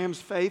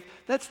Abraham's faith.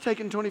 That's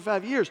taken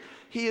 25 years.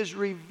 He is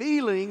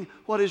revealing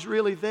what is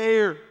really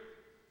there.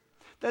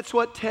 That's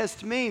what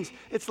test means.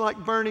 It's like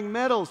burning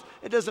metals.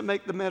 It doesn't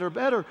make the metal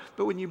better,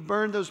 but when you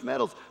burn those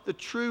metals, the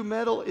true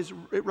metal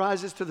it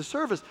rises to the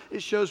surface.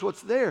 It shows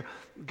what's there.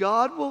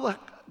 God will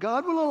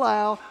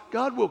allow,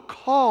 God will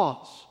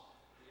cause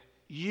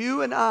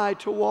you and I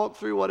to walk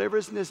through whatever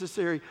is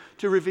necessary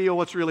to reveal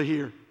what's really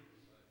here.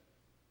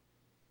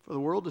 For the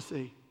world to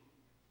see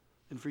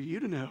and for you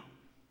to know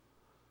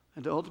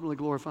and to ultimately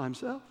glorify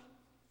himself.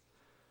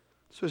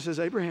 So it says,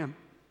 Abraham,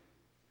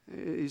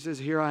 he says,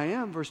 here I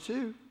am, verse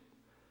 2.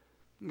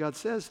 And God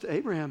says to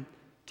Abraham,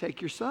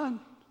 take your son,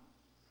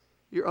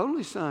 your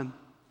only son.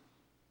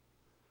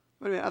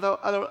 Wait a minute, I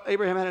thought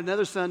Abraham had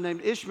another son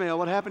named Ishmael.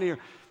 What happened here?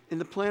 In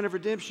the plan of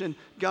redemption,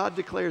 God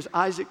declares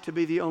Isaac to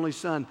be the only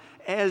son.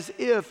 As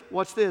if,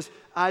 what's this?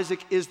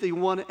 Isaac is the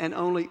one and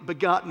only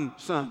begotten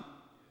son.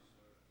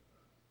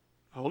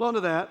 Hold on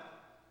to that.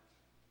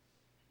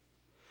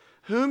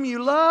 Whom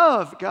you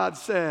love, God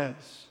says.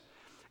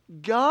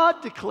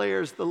 God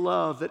declares the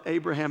love that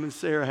Abraham and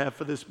Sarah have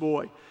for this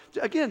boy.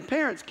 Again,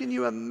 parents, can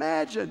you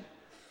imagine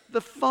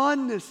the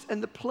fondness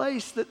and the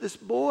place that this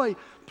boy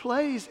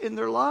plays in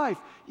their life?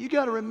 You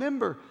got to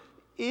remember,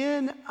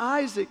 in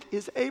Isaac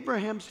is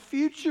Abraham's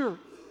future.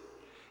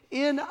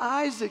 In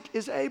Isaac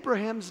is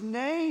Abraham's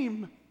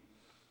name.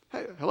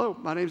 Hey, hello,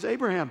 my name's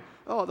Abraham.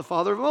 Oh, the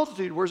father of a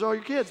multitude. Where's all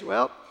your kids?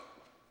 Well,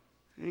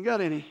 ain't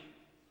got any.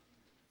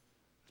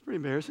 It's pretty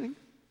embarrassing.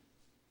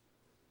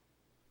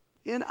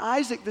 In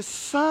Isaac, the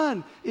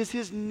son is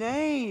his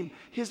name,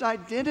 his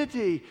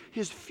identity,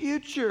 his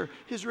future,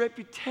 his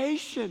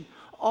reputation.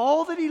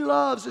 All that he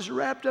loves is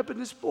wrapped up in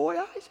this boy,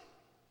 Isaac.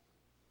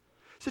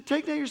 So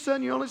take now your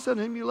son, your only son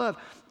whom you love.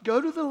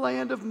 Go to the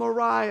land of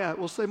Moriah.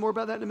 We'll say more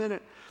about that in a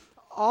minute.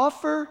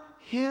 Offer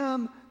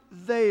him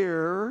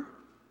there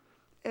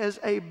as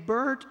a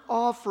burnt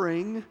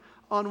offering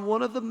on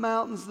one of the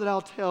mountains that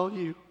I'll tell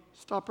you.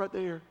 Stop right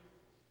there.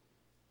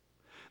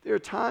 There are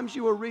times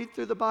you will read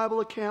through the Bible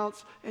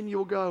accounts and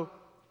you'll go,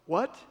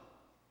 what?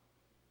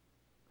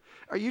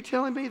 Are you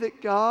telling me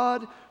that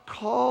God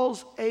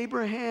calls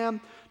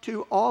Abraham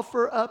to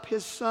offer up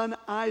his son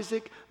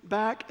Isaac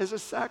back as a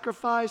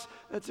sacrifice?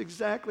 That's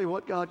exactly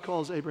what God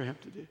calls Abraham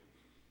to do.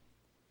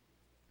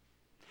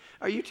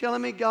 Are you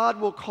telling me God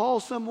will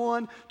call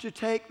someone to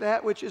take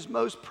that which is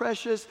most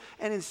precious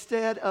and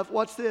instead of,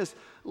 what's this,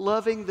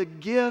 loving the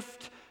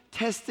gift,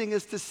 testing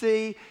us to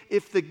see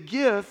if the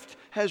gift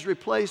has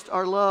replaced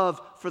our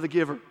love for the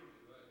giver?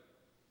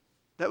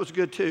 That was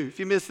good too. If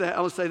you missed that,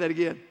 I will say that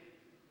again.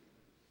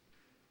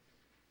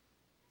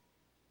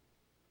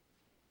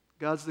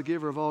 God's the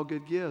giver of all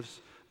good gifts,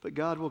 but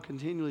God will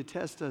continually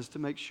test us to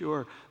make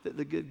sure that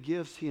the good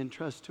gifts He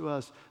entrusts to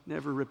us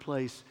never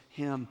replace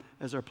Him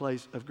as our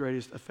place of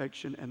greatest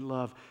affection and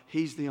love.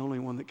 He's the only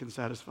one that can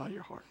satisfy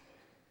your heart.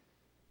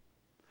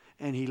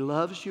 And He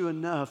loves you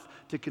enough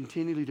to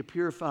continually to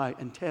purify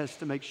and test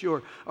to make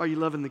sure, are you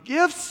loving the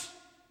gifts?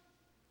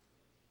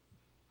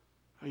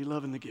 Are you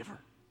loving the giver?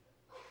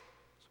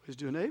 That's what He's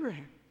doing to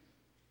Abraham.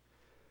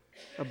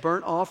 A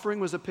burnt offering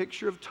was a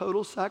picture of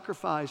total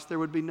sacrifice. There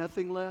would be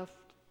nothing left.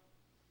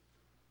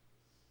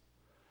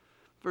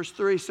 Verse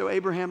 3, so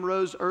Abraham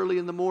rose early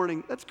in the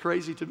morning. That's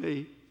crazy to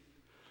me.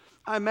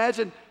 I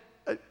imagine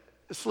a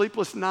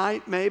sleepless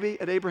night maybe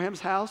at Abraham's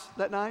house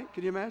that night.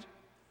 Can you imagine?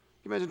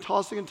 Can you imagine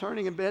tossing and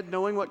turning in bed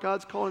knowing what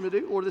God's calling him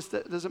to do? Or this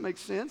doesn't make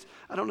sense.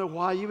 I don't know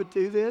why you would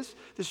do this.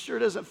 This sure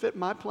doesn't fit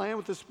my plan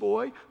with this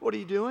boy. What are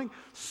you doing?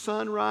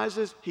 Sun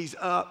rises, he's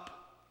up.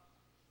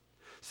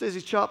 Says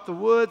he chopped the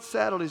wood,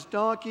 saddled his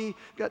donkey,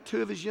 got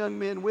 2 of his young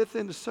men with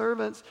him, the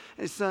servants,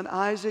 and his son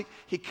Isaac.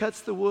 He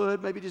cuts the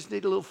wood. Maybe just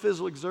need a little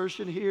physical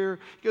exertion here.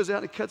 He goes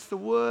out and cuts the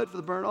wood for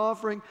the burnt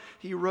offering.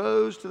 He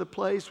rose to the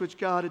place which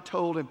God had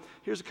told him.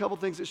 Here's a couple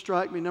things that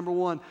strike me. Number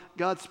one,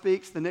 God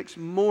speaks. The next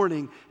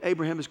morning,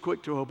 Abraham is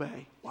quick to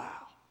obey.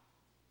 Wow.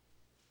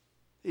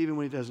 Even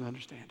when he doesn't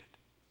understand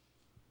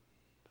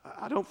it.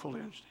 I don't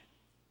fully understand.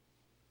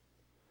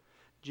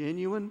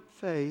 Genuine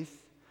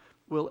faith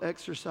will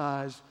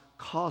exercise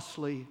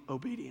costly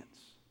obedience.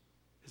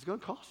 It's going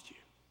to cost you.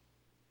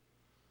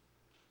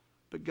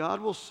 But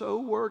God will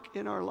so work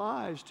in our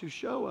lives to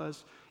show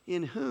us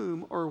in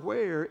whom or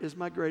where is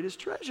my greatest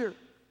treasure.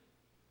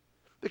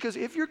 Because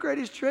if your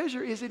greatest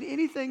treasure is in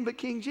anything but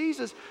King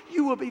Jesus,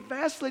 you will be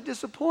vastly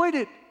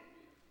disappointed.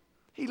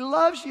 He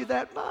loves you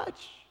that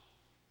much.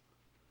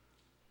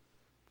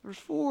 Verse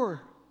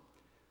 4,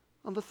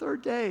 on the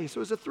 3rd day, so it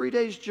was a 3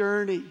 days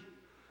journey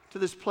to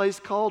this place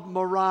called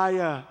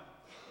Moriah.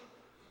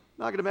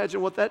 I can imagine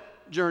what that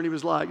journey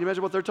was like. You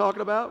imagine what they're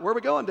talking about? Where are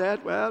we going,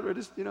 Dad? Well, we're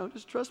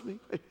just trust me.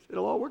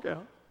 It'll all work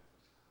out.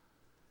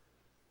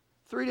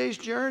 3 days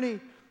journey.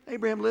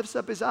 Abraham lifts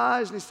up his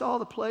eyes and he saw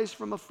the place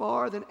from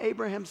afar. Then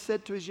Abraham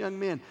said to his young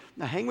men,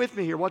 now hang with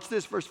me here. Watch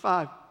this, verse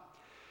 5.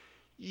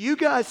 You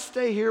guys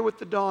stay here with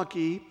the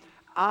donkey.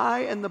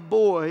 I and the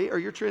boy, or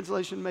your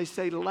translation may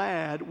say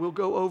lad, will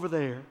go over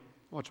there.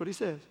 Watch what he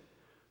says.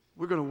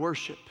 We're going to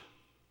worship.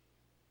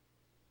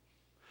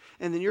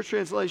 And then your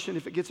translation,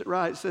 if it gets it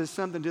right, says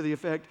something to the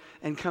effect,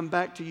 and come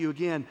back to you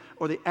again.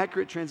 Or the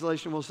accurate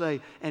translation will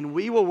say, and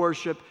we will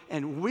worship,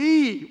 and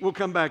we will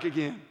come back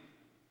again.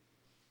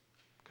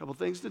 A couple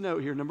things to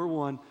note here. Number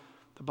one,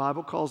 the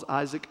Bible calls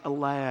Isaac a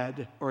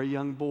lad or a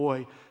young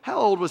boy. How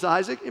old was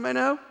Isaac? You may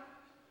know.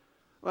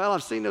 Well,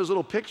 I've seen those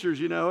little pictures,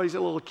 he's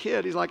a little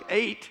kid. He's like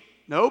 8.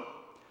 Nope.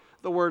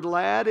 The word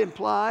lad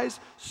implies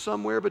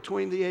somewhere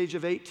between the age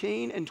of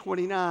 18 and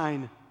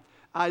 29.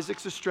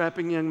 Isaac's a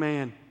strapping young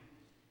man.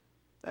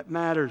 That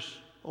matters.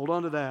 Hold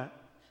on to that.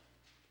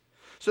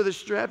 So the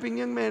strapping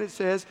young man,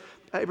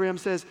 Abraham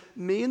says,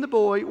 me and the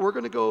boy, we're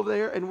going to go over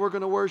there and we're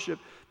going to worship.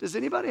 Does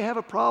anybody have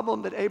a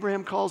problem that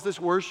Abraham calls this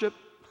worship?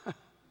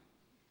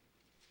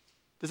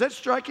 Does that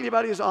strike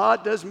anybody as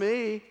odd? Does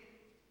me.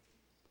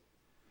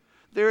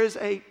 There is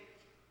a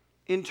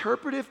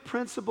interpretive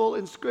principle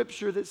in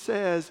Scripture that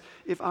says,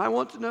 if I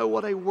want to know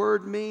what a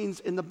word means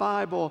in the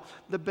Bible,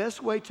 the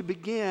best way to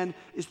begin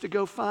is to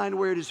go find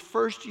where it is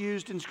first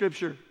used in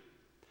Scripture.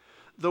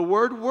 The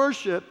word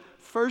worship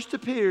first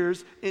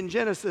appears in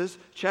Genesis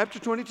chapter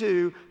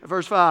 22,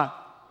 verse 5.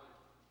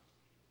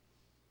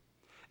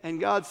 And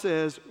God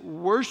says,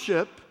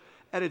 worship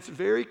at its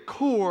very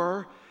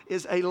core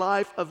is a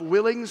life of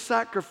willing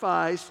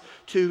sacrifice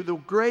to the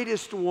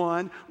greatest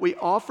one. We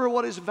offer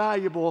what is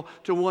valuable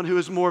to one who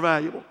is more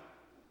valuable.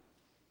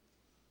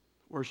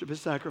 Worship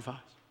is sacrifice.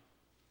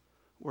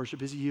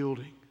 Worship is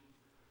yielding.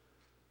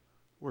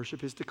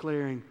 Worship is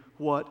declaring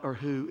what or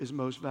who is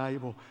most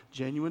valuable.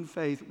 Genuine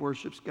faith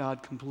worships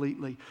God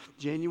completely.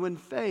 Genuine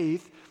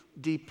faith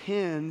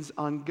depends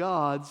on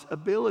God's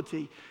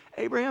ability.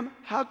 Abraham,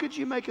 how could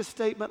you make a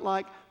statement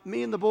like,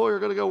 me and the boy are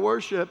going to go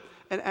worship,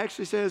 and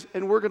actually says,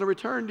 and we're going to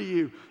return to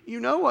you? You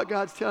know what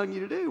God's telling you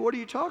to do. What are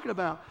you talking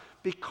about?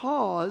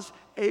 Because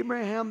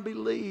Abraham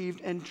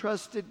believed and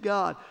trusted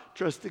God.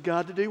 Trusted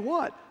God to do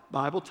what?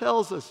 Bible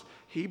tells us.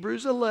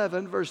 Hebrews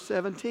 11, verse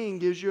 17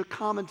 gives you a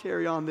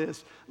commentary on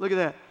this. Look at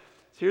that.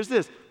 Here's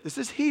this. This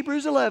is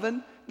Hebrews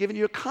 11 giving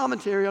you a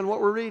commentary on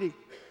what we're reading.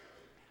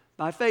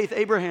 By faith,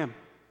 Abraham,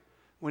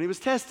 when he was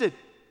tested,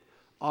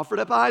 offered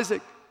up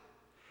Isaac.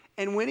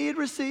 And when he had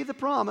received the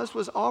promise,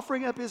 was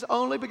offering up his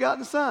only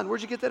begotten son.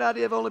 Where'd you get that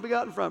idea of only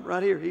begotten from?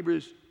 Right here,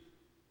 Hebrews.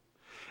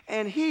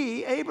 And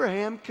he,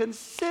 Abraham,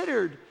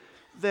 considered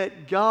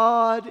that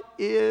God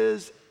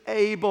is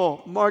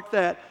able. Mark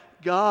that.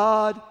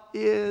 God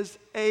is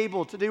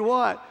able to do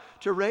what?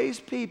 To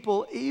raise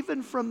people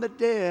even from the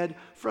dead,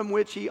 from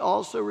which he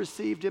also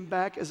received him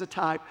back as a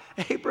type.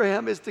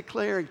 Abraham is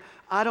declaring,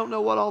 I don't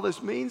know what all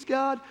this means,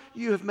 God.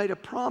 You have made a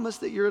promise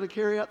that you're going to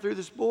carry out through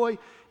this boy.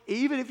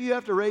 Even if you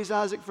have to raise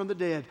Isaac from the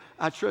dead,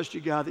 I trust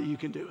you, God, that you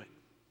can do it.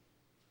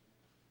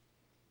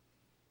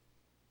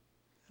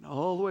 And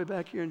all the way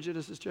back here in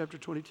Genesis chapter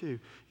 22,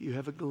 you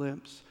have a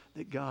glimpse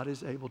that God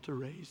is able to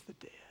raise the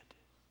dead.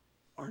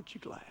 Aren't you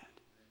glad?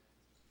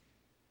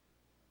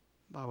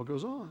 The Bible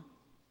goes on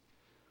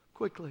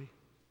quickly.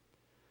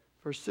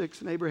 Verse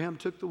 6, and Abraham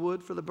took the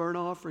wood for the burnt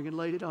offering and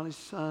laid it on his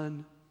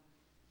son.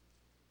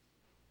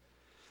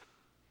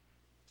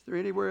 Is there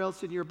anywhere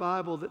else in your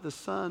Bible that the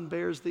son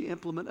bears the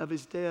implement of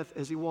his death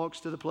as he walks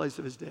to the place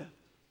of his death?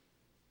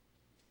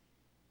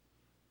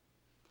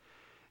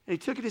 And he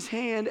took in his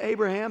hand,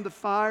 Abraham, the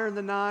fire and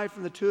the knife,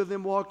 and the two of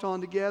them walked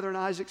on together. And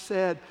Isaac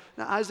said,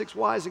 now Isaac's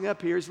wising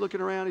up here. He's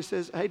looking around. He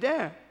says, hey,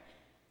 Dad.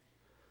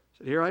 I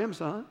said, here I am,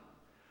 son.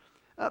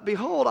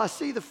 Behold, I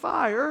see the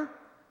fire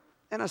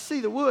and I see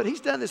the wood. He's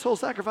done this whole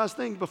sacrifice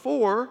thing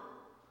before.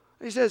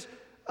 And he says,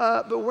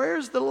 but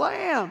where's the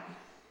lamb?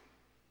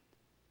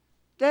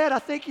 Dad, I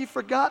think you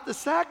forgot the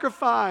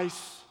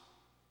sacrifice.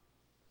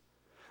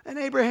 And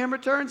Abraham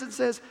returns and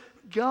says,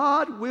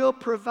 God will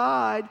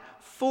provide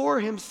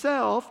for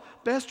himself.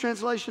 Best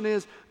translation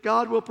is,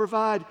 God will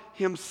provide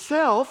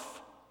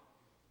himself,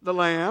 the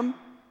lamb,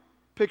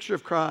 picture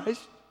of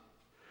Christ,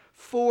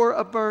 for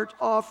a burnt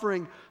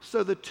offering.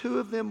 So the two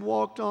of them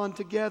walked on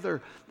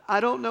together. I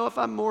don't know if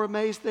I'm more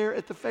amazed there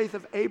at the faith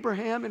of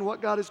Abraham and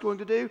what God is going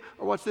to do,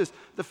 or what's this?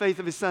 The faith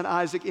of his son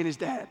Isaac in his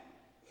dad.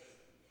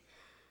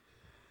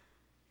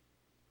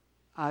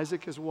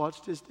 Isaac has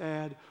watched his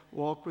dad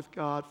walk with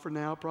God for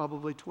now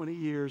probably 20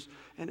 years.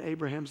 And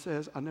Abraham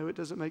says, I know it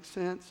doesn't make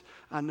sense.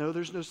 I know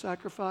there's no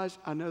sacrifice.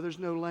 I know there's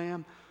no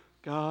lamb.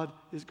 God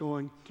is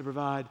going to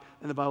provide.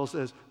 And the Bible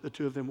says the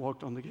two of them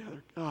walked on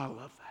together. Oh, I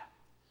love that.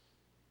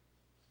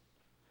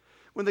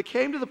 When they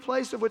came to the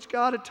place of which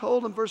God had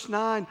told them, verse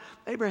 9,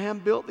 Abraham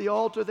built the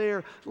altar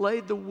there,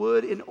 laid the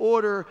wood in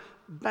order,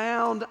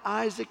 bound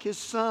Isaac his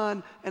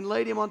son, and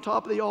laid him on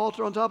top of the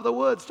altar, on top of the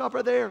wood. Stop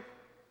right there.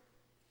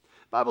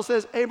 The Bible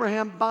says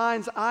Abraham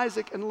binds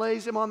Isaac and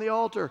lays him on the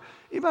altar.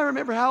 Anybody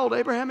remember how old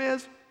Abraham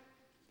is?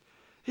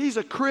 He's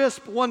a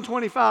crisp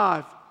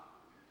 125.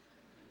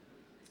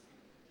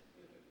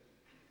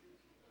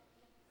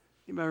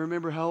 Anybody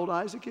remember how old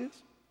Isaac is?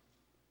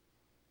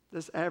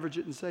 Let's average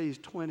it and say he's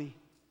 20.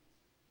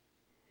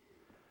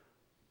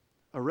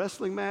 A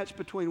wrestling match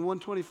between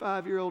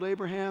 125-year-old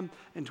Abraham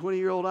and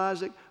 20-year-old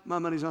Isaac, my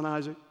money's on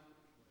Isaac.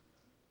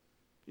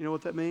 You know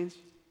what that means?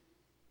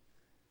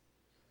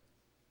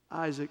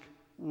 Isaac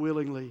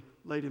willingly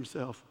laid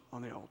himself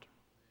on the altar.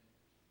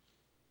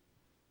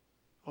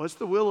 Well, it's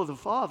the will of the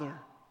Father.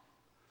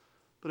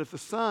 But if the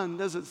Son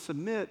doesn't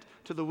submit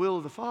to the will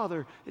of the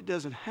Father, it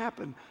doesn't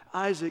happen.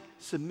 Isaac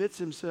submits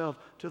himself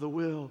to the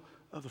will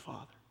of the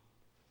Father.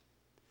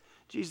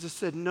 Jesus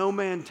said, no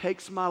man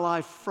takes my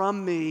life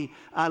from me.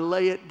 I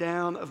lay it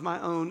down of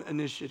my own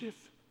initiative.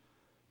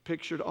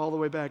 Pictured all the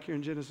way back here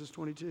in Genesis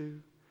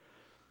 22.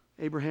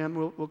 Abraham,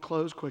 will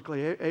close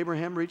quickly.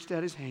 Abraham reached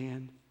out his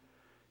hand,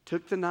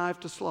 took the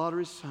knife to slaughter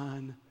his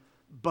son.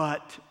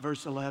 But,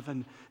 verse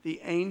 11, the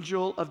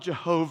angel of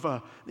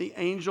Jehovah, the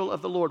angel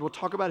of the Lord, we'll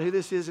talk about who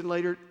this is in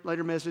later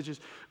messages,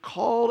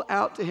 called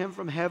out to him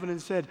from heaven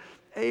and said,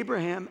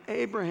 Abraham,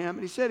 Abraham.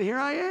 And he said, here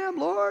I am,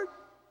 Lord.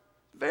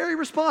 Very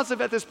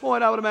responsive at this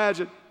point, I would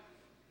imagine.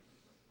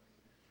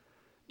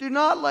 Do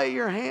not lay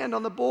your hand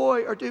on the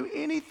boy or do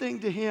anything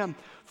to him,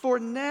 for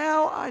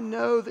now I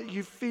know that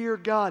you fear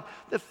God.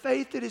 The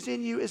faith that is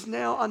in you is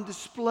now on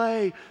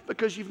display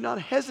because you've not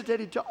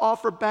hesitated to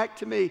offer back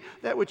to me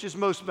that which is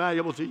most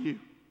valuable to you.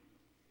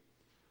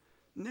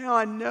 Now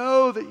I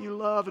know that you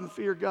love and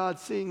fear God,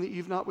 seeing that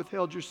you've not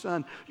withheld your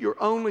son, your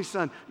only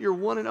son, your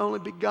one and only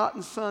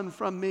begotten son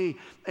from me.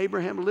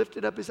 Abraham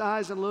lifted up his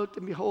eyes and looked,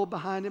 and behold,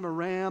 behind him a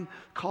ram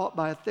caught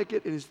by a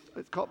thicket in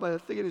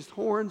his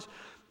horns.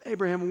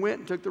 Abraham went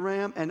and took the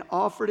ram and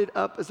offered it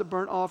up as a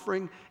burnt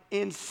offering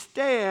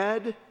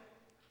instead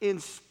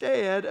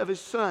of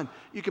his son.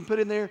 You can put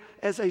in there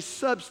as a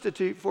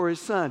substitute for his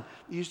son.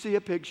 You see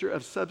a picture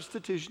of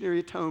substitutionary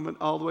atonement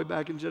all the way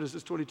back in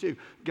Genesis 22.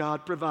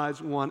 God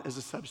provides one as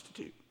a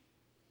substitute,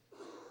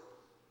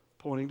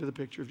 pointing to the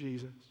picture of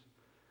Jesus.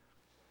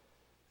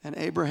 And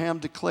Abraham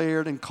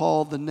declared and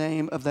called the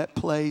name of that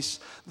place,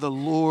 the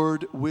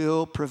Lord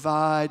will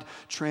provide.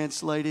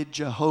 Translated,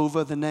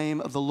 Jehovah, the name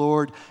of the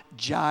Lord,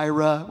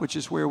 Jireh, which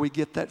is where we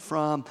get that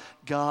from.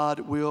 God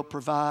will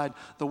provide.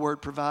 The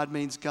word provide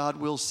means God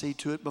will see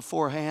to it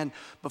beforehand.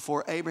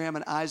 Before Abraham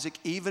and Isaac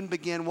even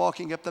began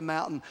walking up the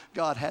mountain,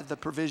 God had the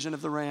provision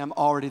of the ram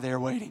already there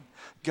waiting.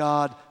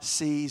 God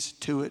sees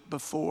to it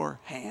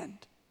beforehand.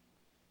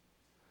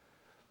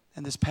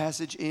 And this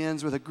passage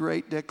ends with a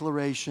great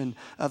declaration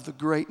of the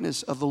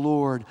greatness of the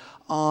Lord.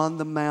 On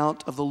the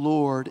mount of the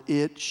Lord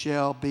it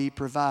shall be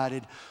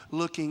provided.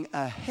 Looking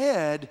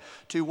ahead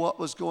to what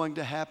was going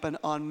to happen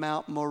on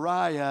Mount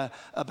Moriah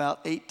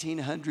about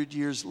 1,800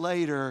 years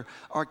later,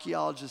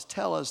 archaeologists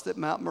tell us that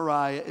Mount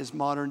Moriah is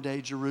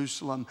modern-day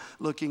Jerusalem,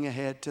 looking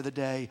ahead to the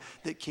day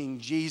that King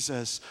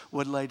Jesus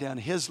would lay down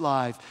his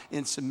life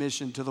in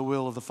submission to the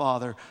will of the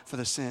Father for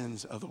the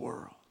sins of the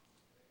world.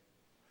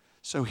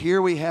 So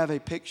here we have a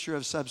picture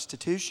of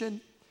substitution.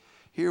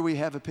 Here we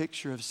have a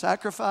picture of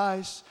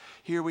sacrifice.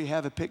 Here we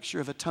have a picture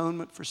of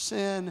atonement for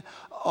sin,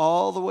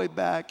 all the way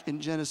back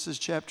in Genesis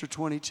chapter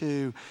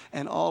 22.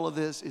 And all of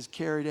this is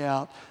carried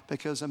out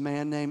because a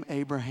man named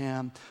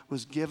Abraham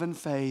was given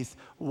faith,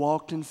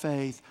 walked in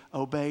faith,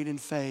 obeyed in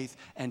faith,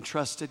 and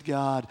trusted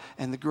God.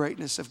 And the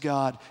greatness of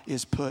God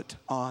is put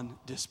on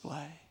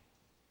display.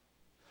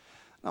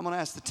 I'm going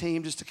to ask the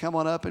team just to come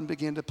on up and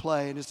begin to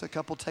play. And just a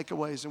couple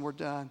takeaways and we're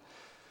done.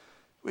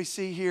 We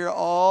see here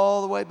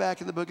all the way back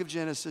in the book of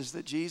Genesis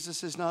that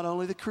Jesus is not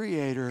only the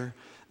creator,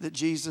 that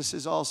Jesus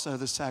is also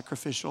the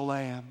sacrificial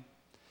lamb.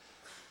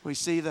 We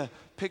see the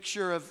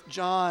picture of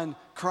John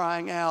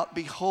crying out,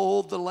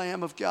 "Behold the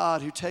Lamb of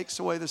God who takes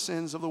away the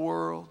sins of the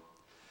world."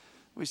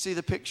 We see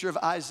the picture of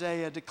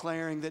Isaiah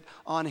declaring that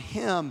on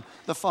him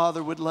the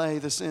Father would lay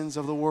the sins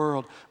of the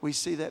world. We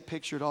see that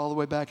pictured all the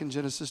way back in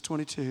Genesis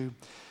 22.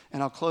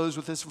 And I'll close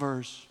with this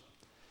verse.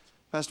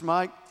 Pastor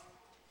Mike,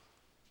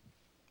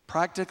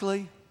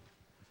 practically,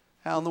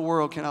 how in the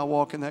world can I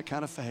walk in that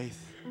kind of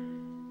faith?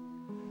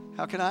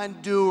 How can I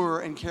endure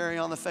and carry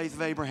on the faith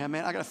of Abraham?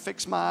 Man, I got to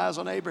fix my eyes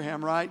on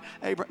Abraham, right?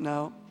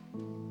 No.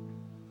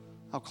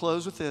 I'll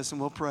close with this and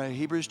we'll pray.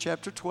 Hebrews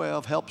chapter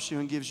 12 helps you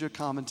and gives you a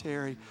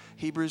commentary.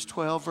 Hebrews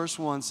 12 verse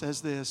 1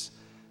 says this: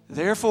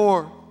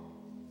 "Therefore,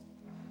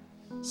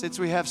 since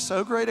we have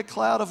so great a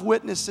cloud of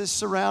witnesses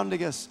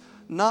surrounding us,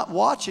 not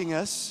watching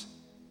us,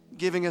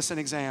 giving us an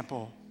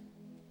example,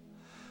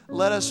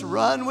 let us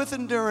run with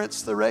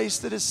endurance the race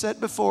that is set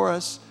before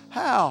us."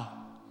 How?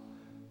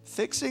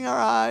 Fixing our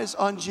eyes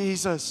on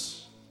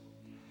Jesus.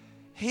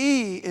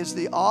 He is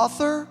the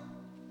author.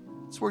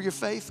 That's where your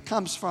faith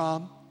comes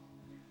from.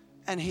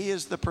 And He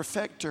is the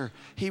perfecter.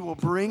 He will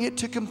bring it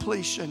to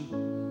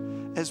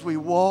completion as we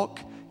walk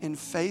in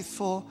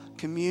faithful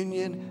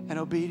communion and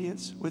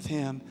obedience with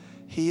Him.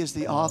 He is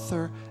the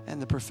author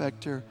and the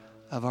perfecter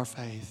of our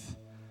faith.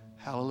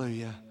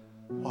 Hallelujah.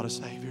 What a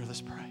Savior.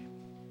 Let's pray.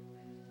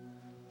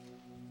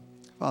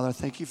 Father, I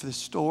thank you for this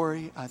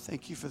story. I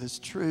thank you for this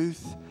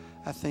truth.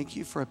 I thank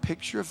you for a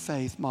picture of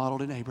faith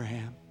modeled in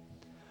Abraham.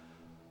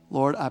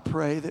 Lord, I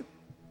pray that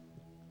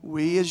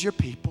we as your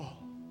people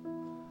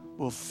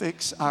will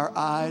fix our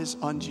eyes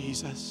on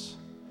Jesus,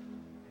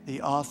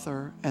 the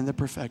author and the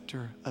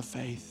perfecter of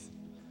faith.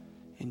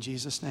 In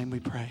Jesus' name we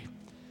pray.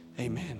 Amen.